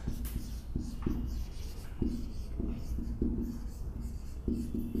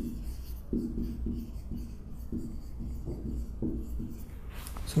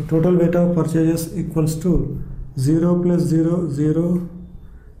 So total weight of purchases equals to 0 plus 0 0,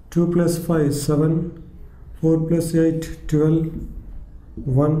 2 plus 5 7, 4 plus 8 12,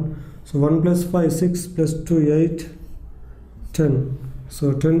 1. So 1 plus 5 6 plus 2 8, 10.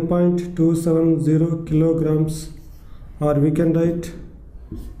 So 10.270 kilograms, or we can write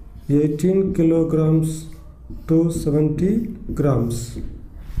 18 kilograms 270 grams.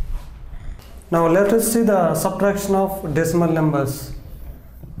 Now let us see the subtraction of decimal numbers.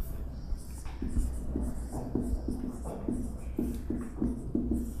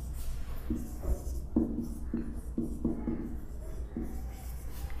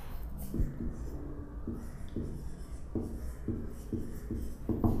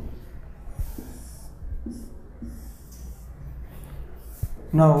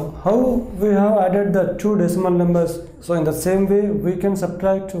 Now how we have added the two decimal numbers? So in the same way we can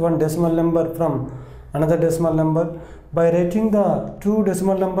subtract one decimal number from another decimal number by writing the two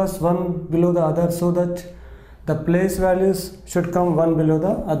decimal numbers one below the other, so that the place values should come one below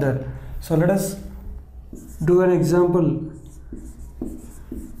the other. So let us do an example.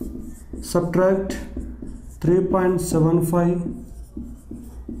 Subtract 3.75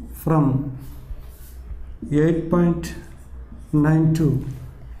 from 8.92.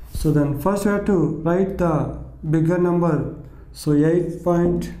 So then first we have to write the bigger number, so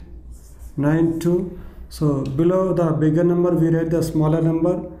 8.92. So below the bigger number we write the smaller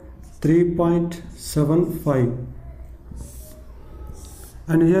number 3.75,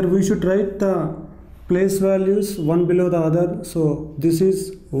 and here we should write the place values one below the other. So this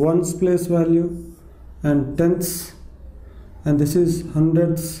is ones place value and tenths, and this is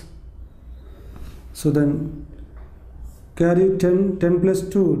hundredths. So then carry 10 plus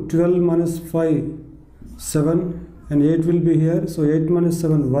 2 12 minus 5 7, and 8 will be here. So 8 minus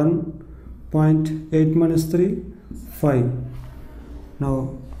 7 1, 0.8 minus 3 5.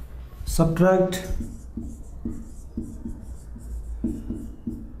 Now subtract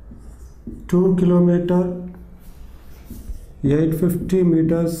 2 kilometer 850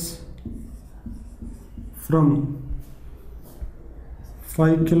 meters from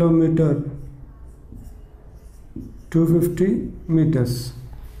 5 kilometer 250 meters.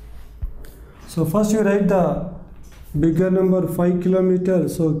 So first you write the bigger number 5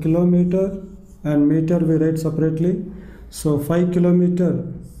 kilometers. So kilometer and meter we write separately. So 5 kilometer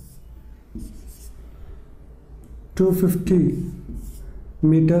 250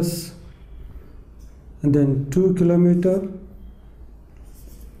 meters, and then 2 kilometer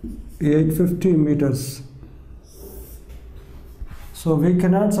 850 meters. So we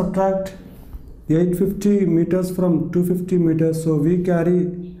cannot subtract 850 meters from 250 meters, so we carry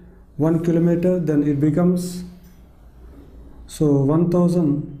 1 kilometer, then it becomes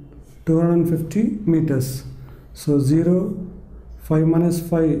 1250 meters. So 0, 5 minus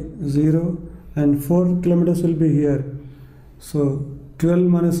 5 0, and 4 kilometers will be here. So 12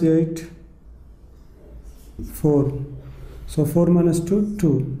 minus 8 4. So 4 minus 2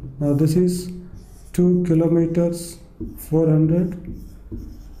 2. Now this is 2 kilometers 400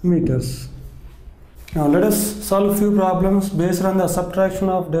 meters. Now let us solve few problems based on the subtraction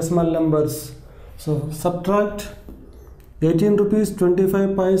of decimal numbers. So subtract 18 rupees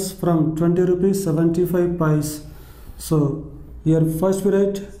 25 pice from 20 rupees 75 pice. So here first we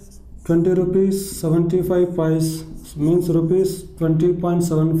write 20 rupees 75 pice means rupees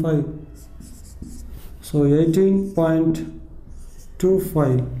 20.75. So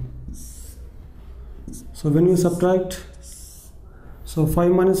 18.25. So when we subtract, so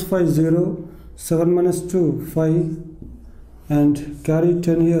 5 minus 5 0, 7 minus 2 5, and carry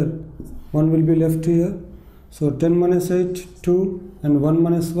 10 here, 1 will be left here. So 10 minus 8 2, and 1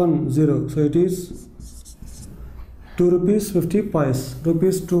 minus 1 0. So it is 2 rupees 50 pice,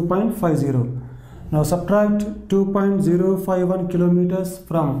 rupees 2.50. Now subtract 2.051 kilometers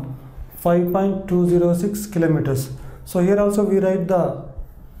from 5.206 kilometers. So here also we write the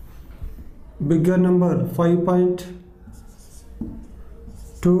bigger number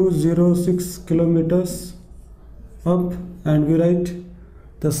 5.206 kilometers up, and we write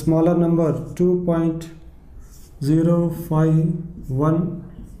the smaller number 2.051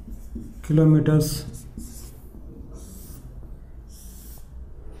 kilometers.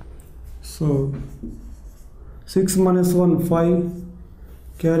 So 6 minus 1 5,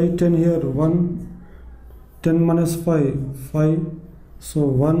 carry 10 here 1, 10 minus 5 5, so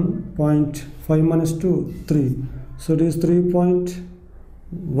 1.5 minus 2 3, so it is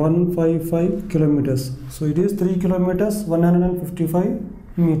 3.155 kilometers. So it is 3 kilometers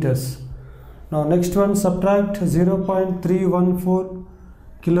 155 meters. Now next one, subtract 0.314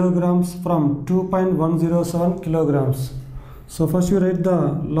 kilograms from 2.107 kilograms. So first you write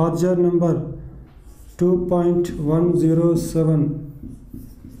the larger number 2.107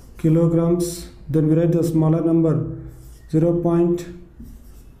 kilograms, then we write the smaller number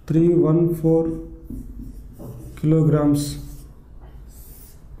 0.314 kilograms.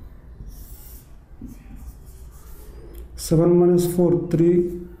 7 minus 4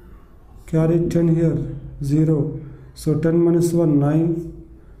 3, carry 10 here 0, so 10 minus 1 9,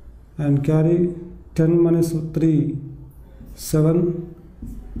 and carry 10 minus 3 7,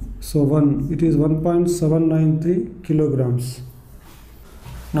 so 1, it is 1.793 kilograms.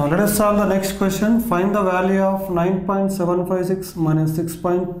 Now let us solve the next question. Find the value of 9.756 minus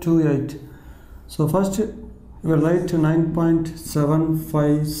 6.28. So first we will write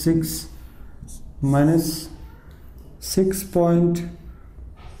 9.756 minus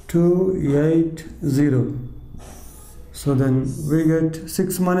 6.280. So then we get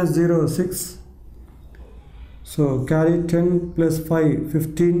 6 minus 0 6. So carry 10 plus 5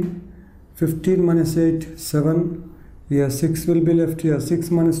 15. 15 minus 8 7. Here 6 will be left here.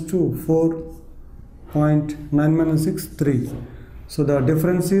 6 minus 2 4. 9 minus 6 3. So the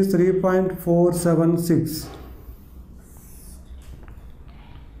difference is 3.476.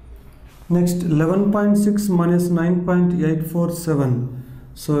 Next 11.6 minus 9.847.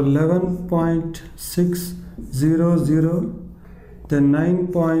 So 11.600, then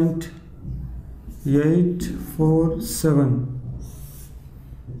 9.847.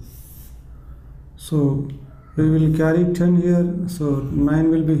 So we will carry 10 here, so 9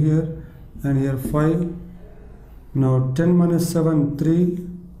 will be here, and here 5. Now 10 minus 7 3,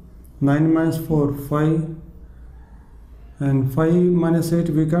 9 minus 4 5, and 5 minus 8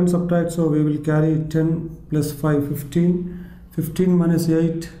 we can't subtract, so we will carry 10 plus 5 15. 15 minus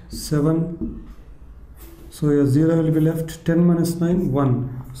 8 7, so here 0 will be left. 10 minus 9 1,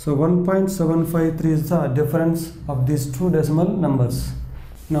 so 1.753 is the difference of these two decimal numbers.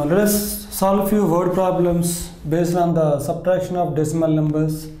 Now let us solve a few word problems based on the subtraction of decimal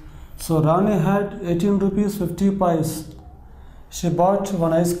numbers. So Rani had 18 rupees 50 pice. She bought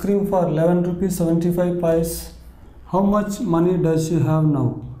one ice cream for 11 rupees 75 pice. How much money does she have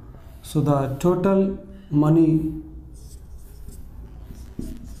now? So the total money,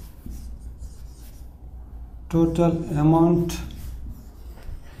 total amount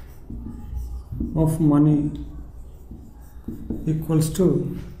of money equals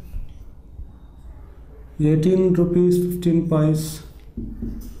to 18 rupees 15 pice,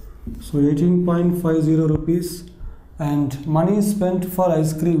 so 18.50 rupees, and money spent for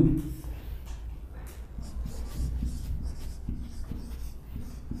ice cream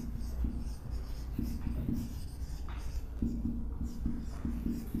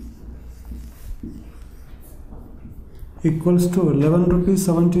equals to 11 rupees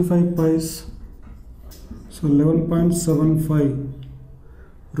 75 pice, so 11.75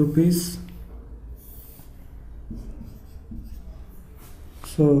 rupees.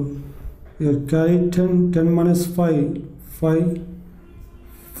 So here carry 10, 10 minus 5 5,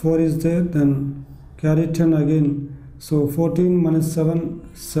 4 is there, then carry 10 again, so 14 minus 7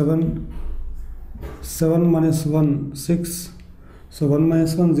 7, 7 minus 1 6, so 1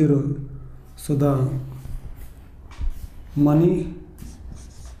 minus 1 0. So the money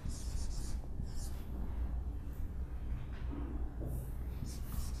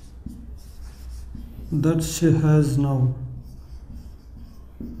that she has now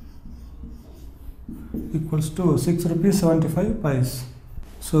equals to 6 rupees 75 pice.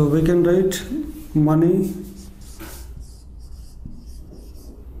 So we can write money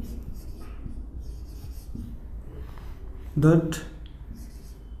that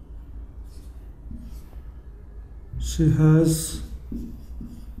she has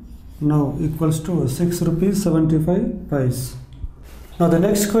now equals to 6 rupees 75 pice. Now the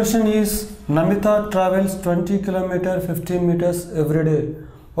next question is, Namita travels 20 km 15 meters every day.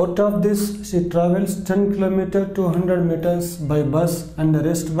 Out of this, she travels 10 km 200 meters by bus and the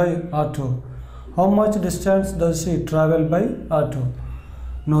rest by auto. How much distance does she travel by auto?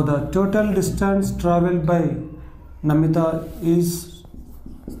 Now the total distance traveled by Namita is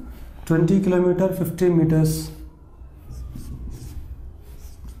 20 km 50 meters.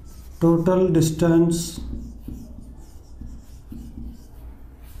 total distance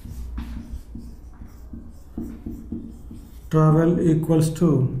travel equals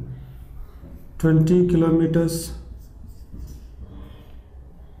to 20 kilometers,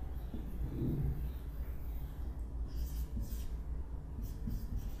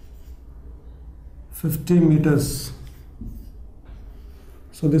 50 meters.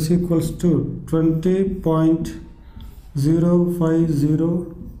 So this equals to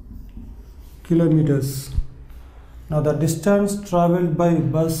 20.050 kilometers. Now the distance traveled by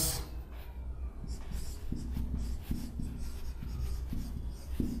bus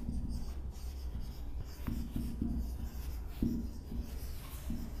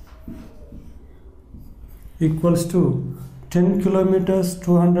equals to 10 kilometers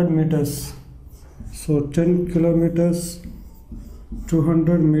 200 meters. So 10 kilometers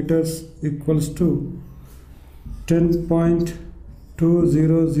 200 meters equals to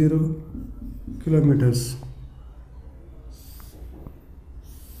 10.200 kilometers.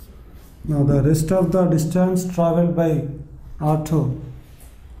 Now the rest of the distance traveled by auto.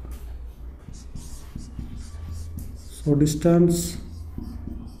 So distance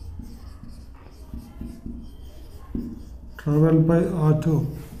traveled by auto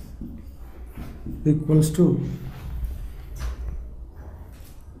equals to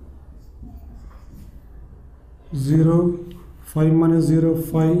 0, 5 minus 0,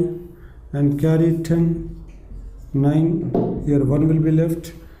 5, and carry 10, 9, here 1 will be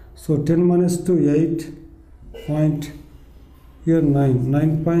left. So 10 minus 2, 8, point, here 9,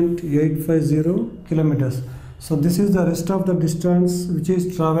 9.850 kilometers. So this is the rest of the distance which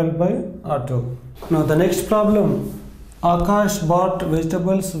is traveled by auto. Now the next problem. Akash bought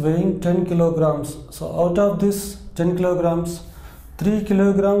vegetables weighing 10 kilograms. So out of this 10 kilograms, 3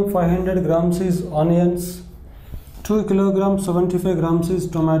 kilogram 500 grams is onions, 2 kilograms 75 grams is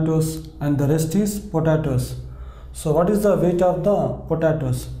tomatoes, and the rest is potatoes. So what is the weight of the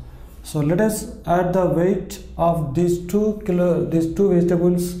potatoes? So let us add the weight of these two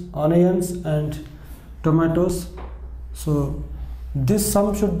vegetables, onions and tomatoes. So this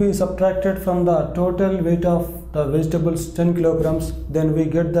sum should be subtracted from the total weight of the vegetables 10 kilograms, then we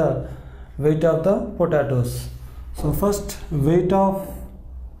get the weight of the potatoes. So first, weight of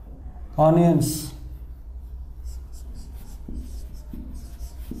onions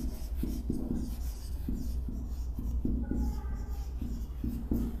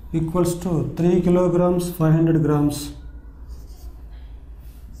equals to 3 kilograms 500 grams.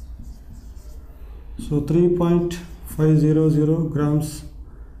 So 3.500 grams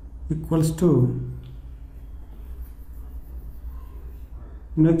equals to,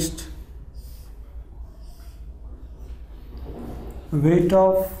 next, weight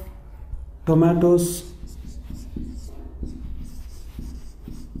of tomatoes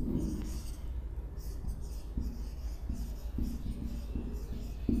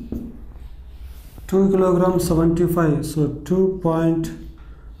kilograms 75, so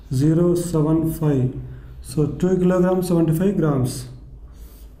 2.075, so 2 kilograms 75 grams.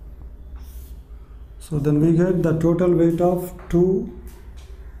 So then we get the total weight of two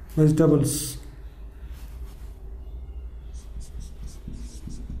vegetables.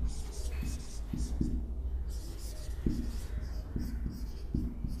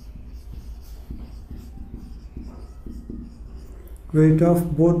 Weight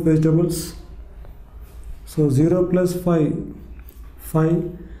of both vegetables. So 0 plus 5,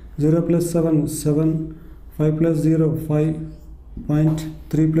 5, 0 plus 7, 7, 5 plus 0, 5, point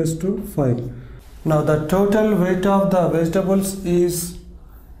 3 plus 2, 5. Now the total weight of the vegetables is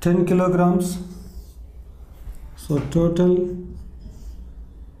 10 kilograms. So total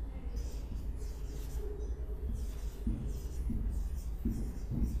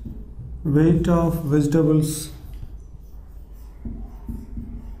weight of vegetables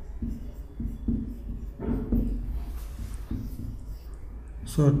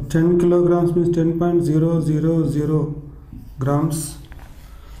so 10 kilograms means 10.000 grams.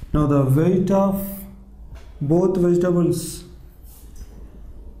 Now the weight of both vegetables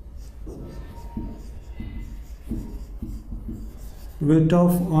weight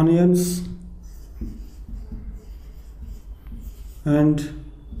of onions and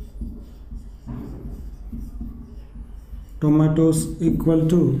tomatoes equal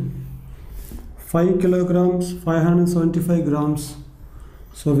to 5 kilograms 575 grams.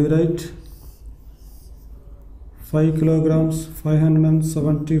 So we write 5 kilograms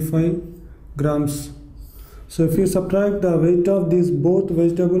 575 grams. So if you subtract the weight of these both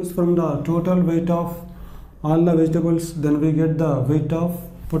vegetables from the total weight of all the vegetables, then we get the weight of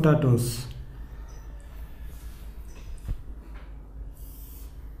potatoes.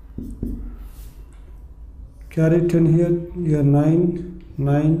 Carry 10 here, here 9,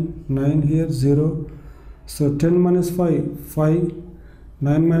 9, 9 here 0. So 10 minus 5, 5,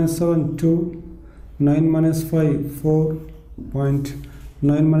 9 minus 7, 2, 9 minus 5, 4, 9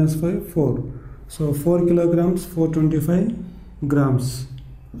 minus 5, 4. So 4 kilograms, 425 grams.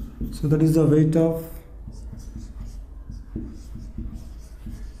 So that is the weight of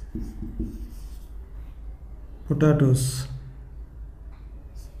potatoes.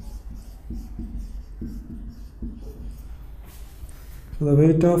 So the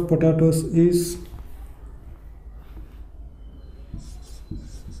weight of potatoes is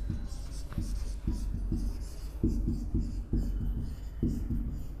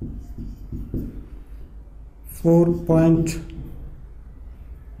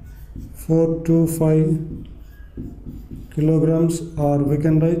 4.425 kilograms, or we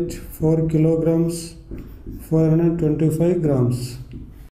can write 4 kilograms 425 grams.